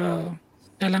is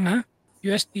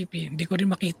USTP. Hindi ko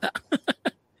rin makita.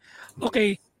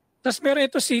 Okay. Tapos meron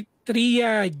ito si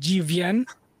Tria Jivian.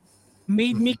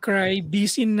 Made me cry,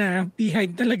 busy na,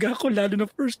 behind talaga ako lalo na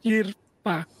first year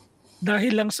pa.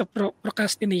 Dahil lang sa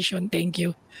procrastination. Thank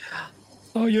you.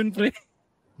 Oh, yun pre.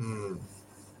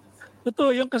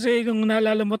 Totoo yun kasi kung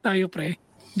naalala mo tayo pre.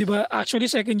 'Di ba? Actually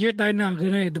second year tayo na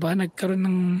gano'n 'di ba?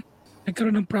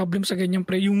 Nagkaroon ng problem sa ganyan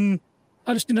pre. Yung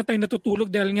halos din na tayo natutulog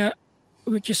dahil nga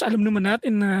which is alam naman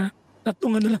natin na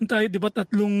tatlong ano lang tayo, 'di ba?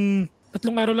 Tatlong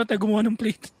araw lang tayo gumawa ng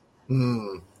plate.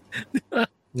 Diba?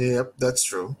 Yep, that's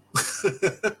true.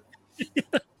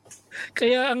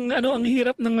 Kaya ang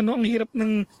hirap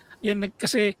ng yan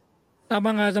kasi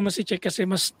tama nga naman si Che kasi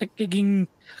mas nagiging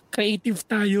creative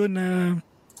tayo na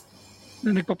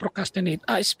nagpa-procrastinate.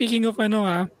 Speaking of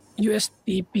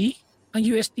USTP, ang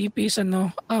USTP is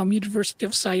University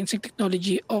of Science and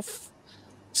Technology of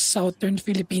Southern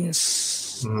Philippines.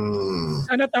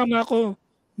 Sana tama ako,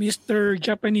 Mr.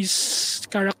 Japanese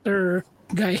character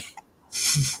guy.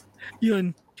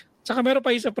 Yun. Saka meron pa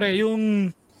isa pre,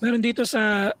 yung meron dito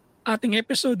sa ating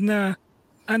episode na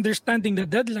Understanding the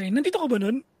Deadline. Nandito ka ba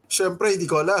nun? Siyempre, hindi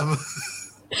ko alam.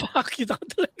 Fuck, kita ko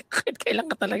talaga. Kahit kailan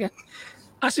ka talaga.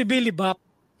 Si Billy Bop.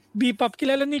 Bebop,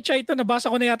 kilala ni Chai ito, nabasa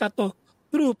ko na yata to.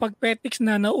 True, pag petics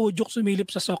na naudyok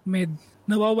sumilip sa SOCMED,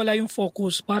 nawawala yung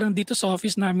focus. Parang dito sa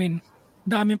office namin,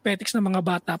 daming petics na mga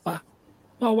bata pa.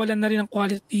 Mawawalan na rin ang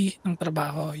quality ng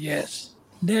trabaho. Yes.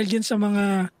 Dahil dyan sa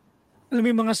mga alam mo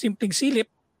yung mga simpleng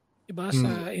silip, diba,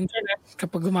 sa internet,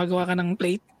 kapag gumagawa ka ng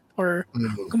plate or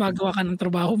gumagawa ka ng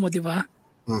trabaho mo, diba?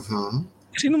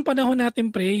 Kasi nung panahon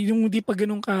natin, pre, yung di pa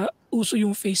ganun ka uso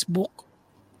yung Facebook,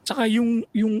 saka yung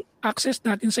access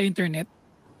natin sa internet,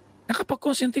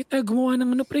 nakapag-concentrate tayo gumawa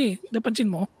ng pre, napansin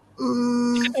mo?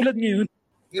 Katulad ngayon.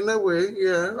 In a way,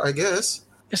 yeah, I guess.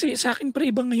 Kasi sa akin,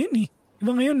 pre, iba ngayon eh.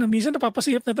 Iba ngayon na minsan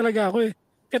napapasilip na talaga ako eh.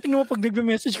 Kaya tingnan mo pag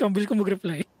nagbe-message ka, bilis ko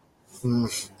mag-reply.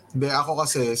 Be, ako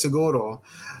kasi, siguro,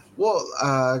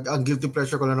 ang guilty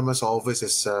pleasure ko na naman sa office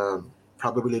is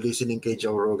probably listening kay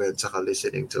Joe Rogan saka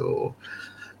listening to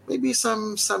maybe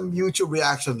some YouTube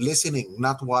reaction, listening,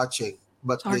 not watching,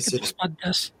 but listening. Architects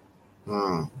Podcast.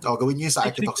 Gawin niyo yung sa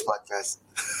Architects Podcast.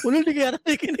 Wala nangyari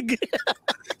na ikinig.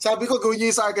 Sabi ko, gawin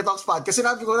niyo yung sa Architects Podcast. Kasi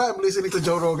sinabi ko na, I'm listening to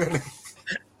Joe Rogan.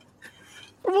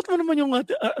 Promote mo naman yung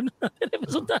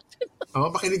episode natin.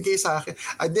 Makinig kayo sa akin.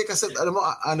 Hindi, kasi, alam mo,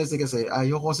 honestly kasi,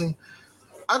 ayoko kasi,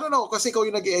 I don't know, kasi ikaw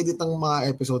yung nag-edit ng mga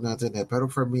episode natin eh. Pero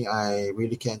for me, I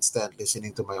really can't stand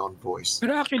listening to my own voice.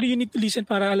 Pero actually, you need to listen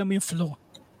para alam mo yung flow.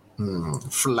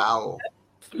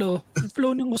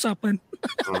 Flow ng usapan.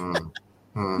 Flow.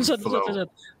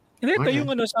 Ito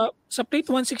yung sa plate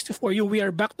 164, yung We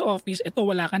Are Back to Office, ito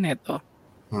wala ka neto.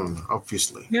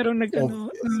 Obviously. Meron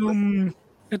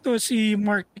ito si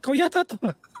Mark. Ikaw yata to.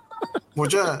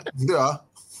 Moja, hindi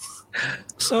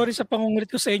Sorry sa pangungulit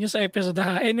ko sa inyo sa episode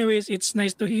ha. Anyways, it's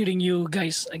nice to hearing you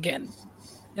guys again.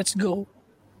 Let's go.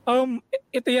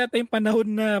 Ito yata yung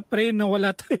panahon na pre na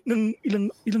wala tayo ng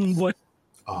ilang buwan.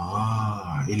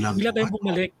 Ilang Bila tayong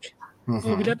bumalik.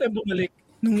 Bila tayong bumalik.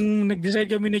 Nung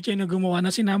nag-decide kami ni Chay na gumawa na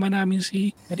sinama namin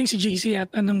I think si JC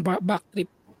at ng back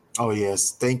trip. Oh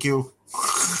yes, thank you.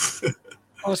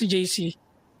 Si JC.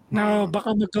 Na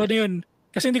baka magkaw na yun.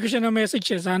 Kasi hindi ko siya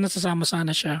na-message sana sasama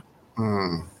sana siya.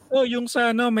 Yung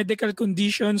sa medical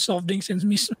condition, soft drinks and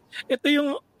miss. Ito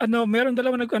yung meron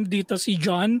dalawa dito si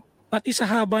John, pati sa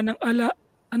haba ng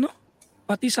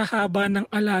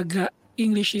alaga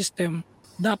English system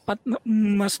dapat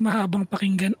mas mahabang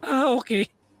pakinggan. Okay.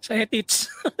 Sa edits.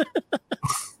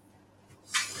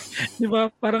 Di ba?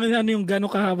 Parang yung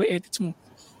gano'ng kahaba edits mo.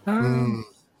 3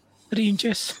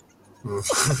 inches.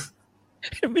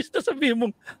 Imbis na sabihin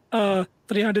mong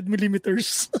 300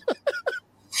 millimeters.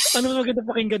 Ano maganda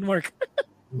pakinggan, Mark?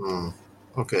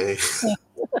 Okay.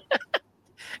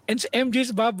 And si MJ's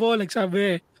Babo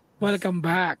nagsabi, welcome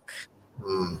back.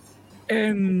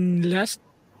 And last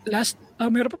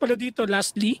meron pa pala dito,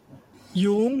 lastly,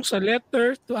 yung sa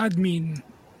letter to admin.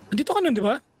 Nandito ka nun, di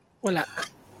ba? Wala.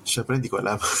 Siyempre, hindi ko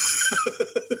alam.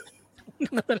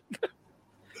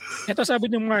 Ito sabi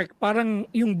ni Mark, parang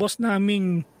yung boss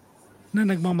naming na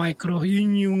nagmamicro,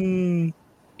 yun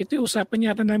ito yung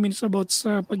usapan yata namin about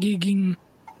sa pagiging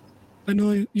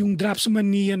yung draftsman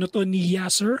ni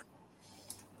Yasser.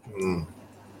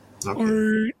 Okay. Or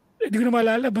hindi ko na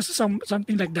maalala, basta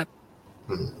something like that.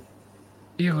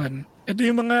 Yun. Ito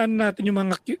yung mga natin, yung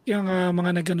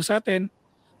mga nagano sa atin,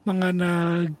 mga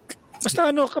basta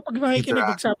kapag makikinig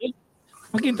magsabi,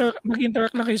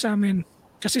 mag-interact lang kayo sa amin.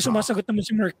 Kasi sumasagot naman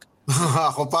si Mark.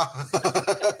 Ako pa.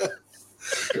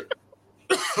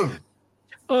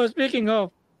 Speaking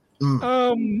of,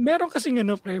 meron kasing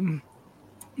pre,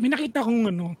 may nakita kong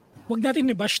wag natin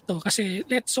i-bash to kasi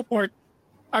let's support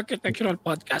architectural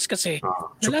podcast kasi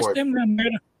the last support. time na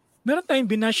meron tayong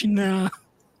binash na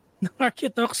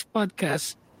Architox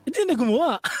podcast, hindi na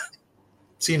gumawa.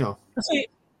 Sino?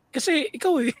 Kasi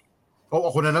ikaw eh. Oh,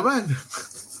 ako na naman.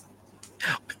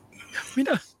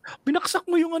 Binaksak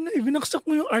mo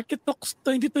yung Architox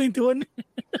 2021.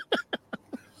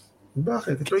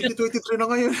 Bakit? 2023 na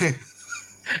ngayon eh.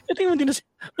 Tingnan mo, hindi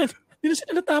na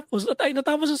sila natapos.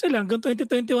 Natapos na sila. Hanggang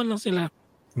 2021 lang sila.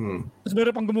 Tapos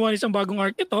meron pang gumawa isang bagong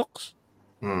Architox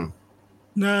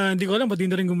na hindi ko alam ba't di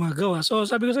na rin gumagawa. So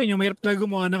sabi ko sa inyo, mayroon talaga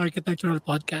gumawa ng architectural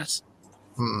podcast.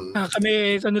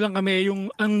 Kami,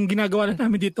 ang ginagawa lang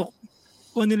namin dito,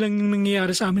 kung ano lang yung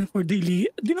nangyayari sa amin for daily,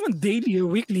 di naman daily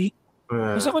or weekly.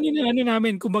 Basta kung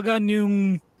namin, kumbaga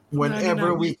yung...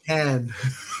 Whenever we can.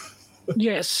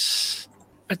 Yes.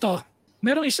 Ito,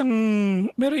 merong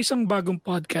isang bagong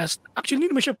podcast. Actually,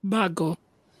 hindi naman siya bago.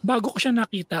 Bago ko siya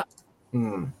nakita.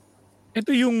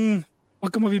 Ito yung,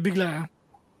 wag ka mabibigla.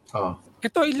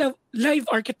 Ito ay Live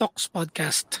Architox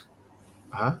podcast.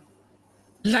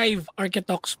 Live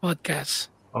Architox podcast.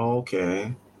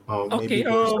 Okay. Okay,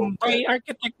 by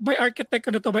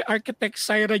architect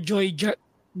Syra Joy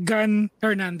Gan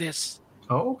Hernandez.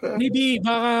 Okay. Maybe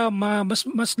baka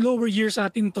mas lower year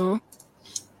sa atin to.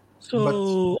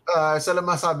 So, sa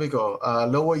masabi ko,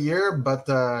 lower year, but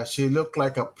she looked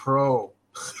like a pro.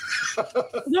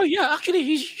 No, yeah,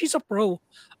 actually, she's a pro.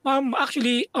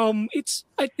 It's,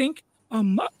 I think,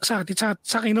 sa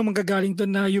akin naman gagaling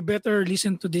doon na you better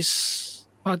listen to this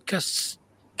podcast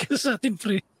kasi sa atin,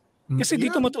 pre. Kasi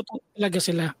dito matututo talaga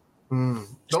sila.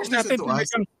 Don't listen to us.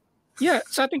 Yeah,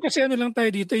 sa atin kasi ano lang tayo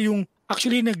dito, yung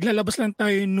actually naglalabas lang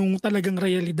tayo nung talagang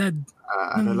realidad.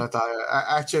 Ano lang tayo.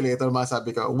 Actually, ito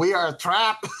masabi ko, we are a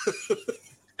trap!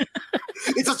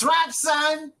 It's a trap,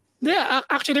 son! Yeah,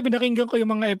 actually, pinakinggan ko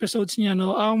yung mga episodes niya,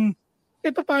 no?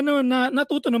 Ito paano,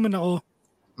 natuto naman ako.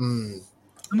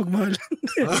 Magmahal.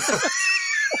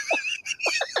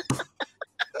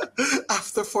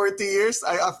 After 40 years,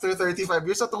 after 35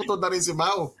 years, natuto na rin si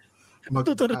Mau.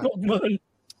 Natuto na magmahal.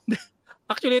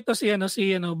 Actually, ito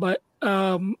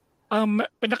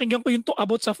pinakinggan ko yung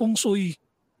about sa feng shui.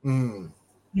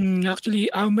 Actually,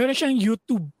 meron siyang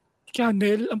YouTube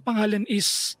channel. Ang pangalan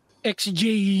is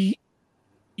XJG.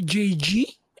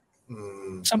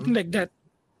 Something like that.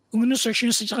 Kung ano search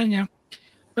nyo sa kanya.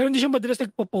 Pero hindi siya madalas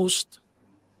nagpo-post.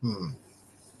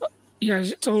 Yeah,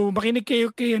 so makinig kayo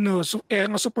kay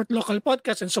support local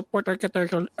podcast and support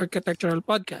architectural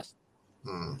podcast.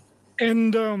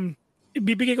 And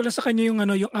ibibigay ko lang sa kanya yung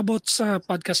about sa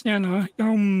podcast niya, no.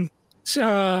 Yung sa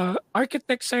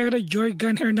architect Syra Joy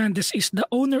Gan Hernandez is the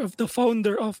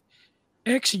founder of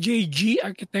XJG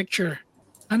Architecture,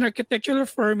 an architectural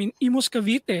firm in Imus,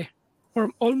 Cavite.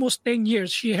 For almost 10 years,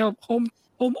 she helped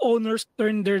homeowners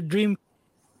turn their dream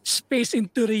space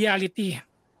into reality.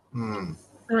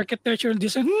 Architectural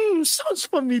design, sounds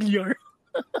familiar.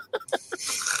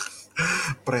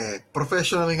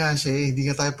 Professional nga siya eh.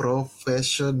 Hindi nga tayo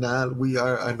professional. We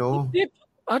are,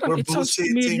 it sounds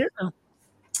familiar.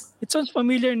 It sounds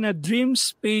familiar na dream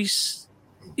space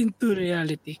into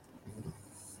reality.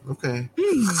 Okay.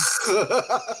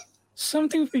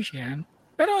 Something fish yan.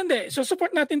 Pero hindi. So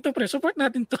support natin to, pre. Support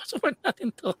natin to.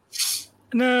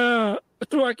 Na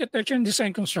through architecture and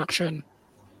design construction.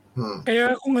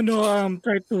 Kaya kung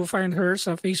try to find her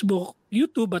sa Facebook,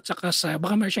 YouTube, at saka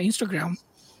baka meron siya Instagram,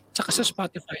 saka sa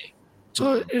Spotify.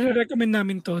 So, i-recommend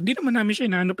namin to. Di naman namin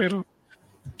siya pero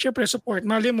syempre support.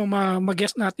 Mali mo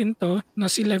mag-guest natin to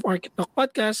na si Live Architox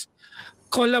Podcast,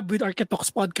 collab with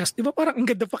Architox Podcast. Di ba parang ang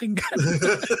ganda pakinggan?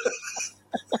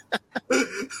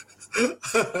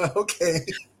 Okay.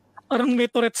 Parang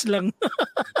may Tourette's lang.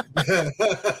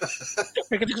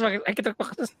 Architox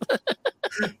Podcast.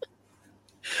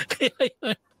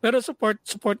 Pero support,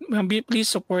 please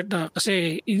support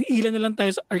kasi ilan na lang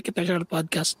tayo sa architectural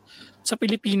podcast sa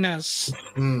Pilipinas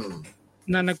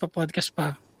na nagpa-podcast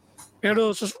pa.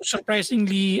 Pero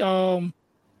surprisingly,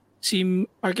 si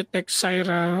architect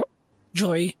Syra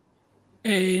Joy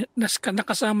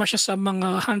nakasama siya sa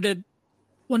mga 100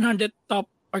 top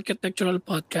architectural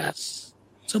podcasts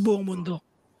sa buong mundo.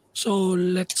 So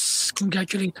let's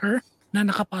congratulate her na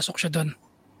nakapasok siya doon.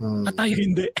 At tayo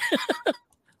hindi.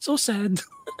 So sad.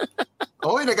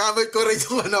 Nagamit ko rin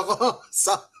yung ko.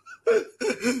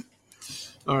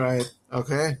 Alright.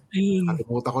 Okay.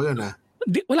 Nakalimutan ko yun, ha?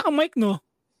 Wala kang mic, no?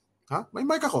 Ha? May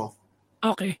mic ako.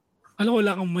 Okay. Alam ko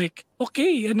wala kang mic.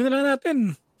 Okay, ano na lang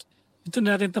natin? Ito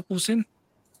na natin tapusin.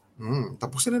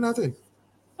 Tapusin na natin.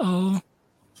 Oo.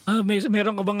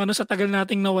 Meron ka bang sa tagal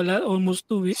nating nawala? Almost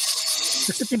 2 weeks?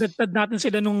 Kasi pinagtad natin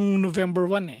sila nung November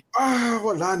 1 eh.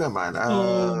 Wala naman.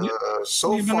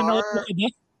 So may far, mga note mo ba?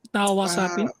 Tawa sa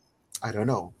atin? I don't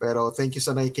know. Pero thank you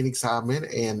sa nakikinig sa amin.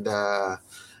 And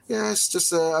it's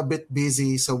just a bit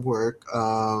busy sa work.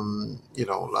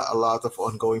 A lot of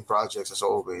ongoing projects as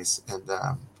always. And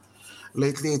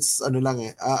lately, it's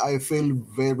I feel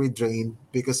very drained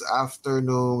because after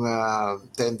nung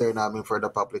tender namin for the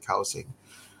public housing,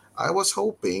 I was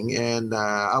hoping and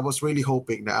I was really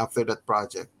hoping na after that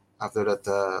project, after that,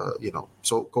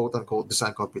 so quote-unquote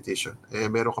design competition,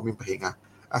 meron kaming pahinga.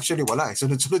 Actually, wala eh.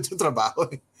 Sunod-sunod yung trabaho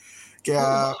eh.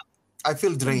 Kaya, I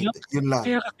feel drained. Yun lang.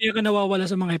 Kaya ka nawawala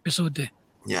sa mga episode eh.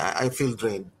 Yeah, I feel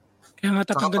drained. Kaya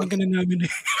nga tatanggalin ka na namin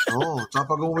eh. Tsaka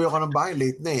pag umuwi ako ng bahay,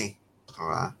 late na eh.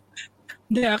 Diba?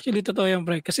 Hindi, actually, totoo yan,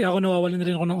 pre. Kasi ako nawawalan na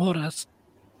rin ako ng oras.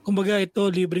 Kumbaga, ito,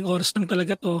 libreng oras lang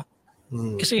talaga to.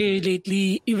 Kasi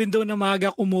lately, even though na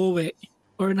maaga ako umuwi,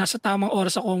 or nasa tamang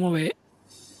oras ako umuwi,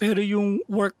 pero yung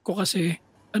work ko kasi,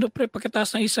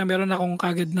 pagkatapos ng isa, meron akong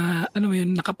kagad na,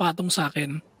 nakapatong sa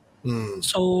akin.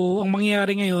 So, ang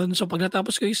mangyayari ngayon, so pag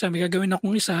natapos ko isa, may gagawin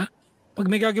akong isa. Pag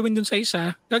may gagawin dun sa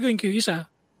isa, gagawin ko yung isa.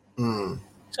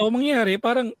 So, ang mangyayari,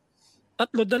 parang 2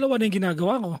 na yung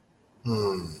ginagawa ko.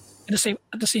 At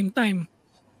the same time.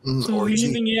 So,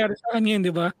 yun yung nangyayari sa akin ngayon,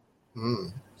 di ba?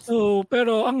 So,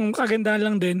 pero ang kagandahan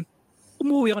lang din,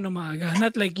 umuwi ako ng maaga.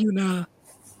 Not like you na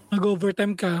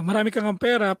mag-overtime ka. Marami kang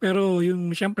pera, pero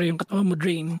syempre, yung katawan mo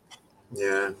drain.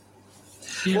 Yeah.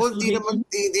 Well, hindi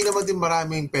naman din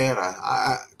maraming pera.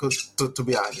 To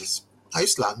be honest.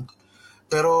 Ayos lang.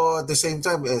 Pero at the same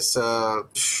time, is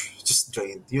just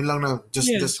drained. Yun lang na,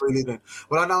 just really drained.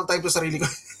 Wala na akong time sa sarili ko.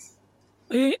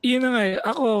 Yun na nga eh.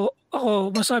 Ako,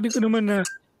 masabi ko naman na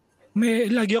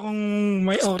lagi akong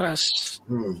may oras.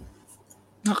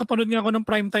 Nakapanood nga ako ng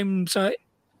prime time sa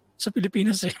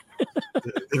Pilipinas eh.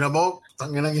 Tingnan mo,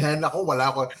 tanginangyahan ako.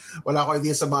 Wala ko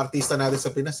idea sa mga artista natin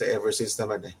sa Pinas eh, ever since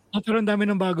naman eh. Pero ang dami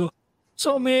ng bago.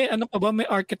 So may may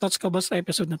architects ka ba sa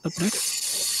episode na to, pre?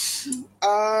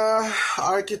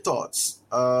 Architects.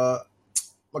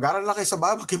 Mag-aral lang kayo sa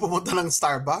bahay, pumunta ng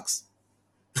Starbucks.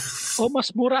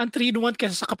 Mas mura ang 3-in-1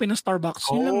 kaysa sa kape ng Starbucks.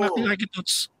 Yun lang ating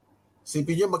architects.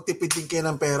 Sipin nyo, magtipid din kayo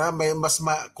ng pera.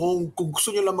 Kung gusto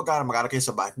nyo lang mag-aral kayo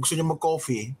sa bahay. Kung gusto nyo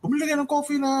mag-coffee, bumili kayo ng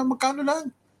coffee na magkano lang.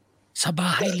 Sa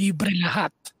bahay, libre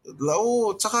lahat.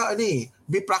 Tsaka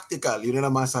be practical. Yun na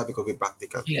naman sabi ko, be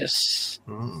practical. Yes.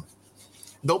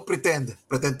 Don't pretend.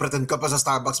 Pretend ka pa sa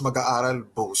Starbucks mag-aaral.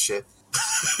 Bullshit.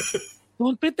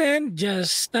 Don't pretend,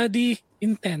 just study,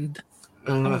 intend.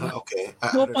 Okay.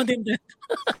 No pun intended.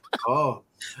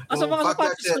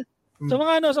 Sa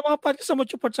mga podcast na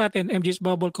mag-support sa atin, MJ's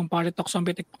Bubble, Compare Talk,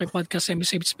 Zombie Tech, Podcast,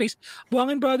 Semi-Safe Space,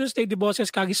 Buhangin Brothers, Stay the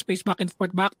Bosses, Kagi Space, Back and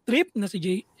Forth, Back Trip, na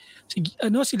sila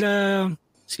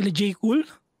J. Cool.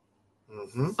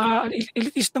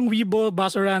 Elitistang Weibo,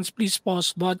 Basorans, Please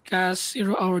Pause, Podcast,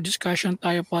 0 Hour Discussion,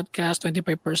 Tayo Podcast,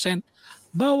 25%.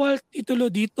 Bawal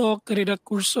titulo dito, Karera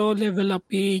Kurso, Level Up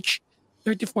Page,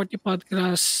 3040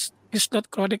 Podcast, Slot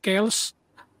Chronicles,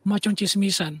 Machong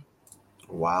Chismisan.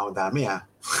 Wow, dami ah.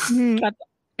 At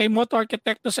kay Moto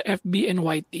Arkitekto sa FB and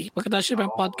YT. Pagkatapos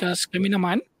yung podcast, kami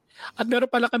naman. At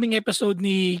meron pala kaming episode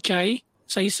ni Chai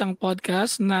sa isang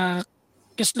podcast na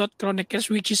Slot Chronicles,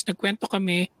 which is nagkwento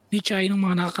kami ni Chai ng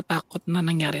mga nakakatakot na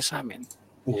nangyari sa amin.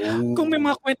 Kung may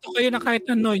mga kwento kayo na kahit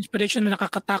inspiration na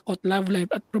nakakatakot, love life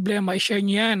at problema, i-share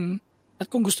niyo yan. At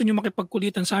kung gusto niyo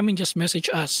makipagkulitan sa amin, just message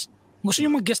us. Kung gusto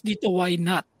niyo mag-guest dito, why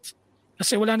not?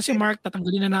 Kasi wala na si Mark,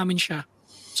 tatanggalin na namin siya.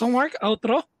 So Mark,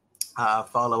 outro?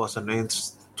 Follow us on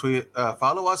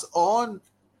follow us on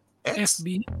X,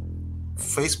 FB,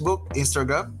 Facebook,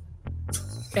 Instagram,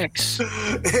 X.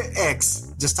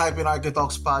 Just type in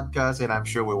Architalks Podcast and I'm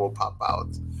sure we will pop out.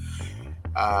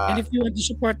 And if you want to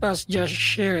support us, just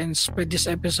share and spread this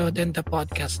episode and the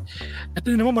podcast. At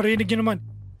naman, marinig nyo naman,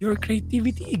 your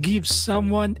creativity gives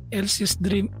someone else's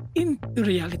dream into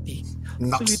reality.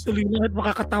 Tuloy-tuloy na at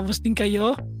makakatapos din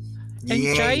kayo.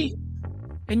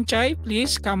 And Chai,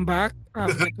 please come back.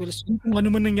 Kung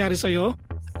ano man nangyari sa'yo.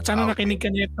 At sana nakinig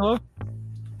ka nito.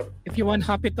 If you want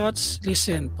happy thoughts,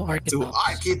 listen to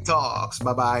Architalks.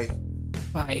 Bye-bye.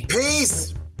 Bye.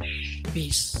 Peace.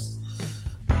 Peace.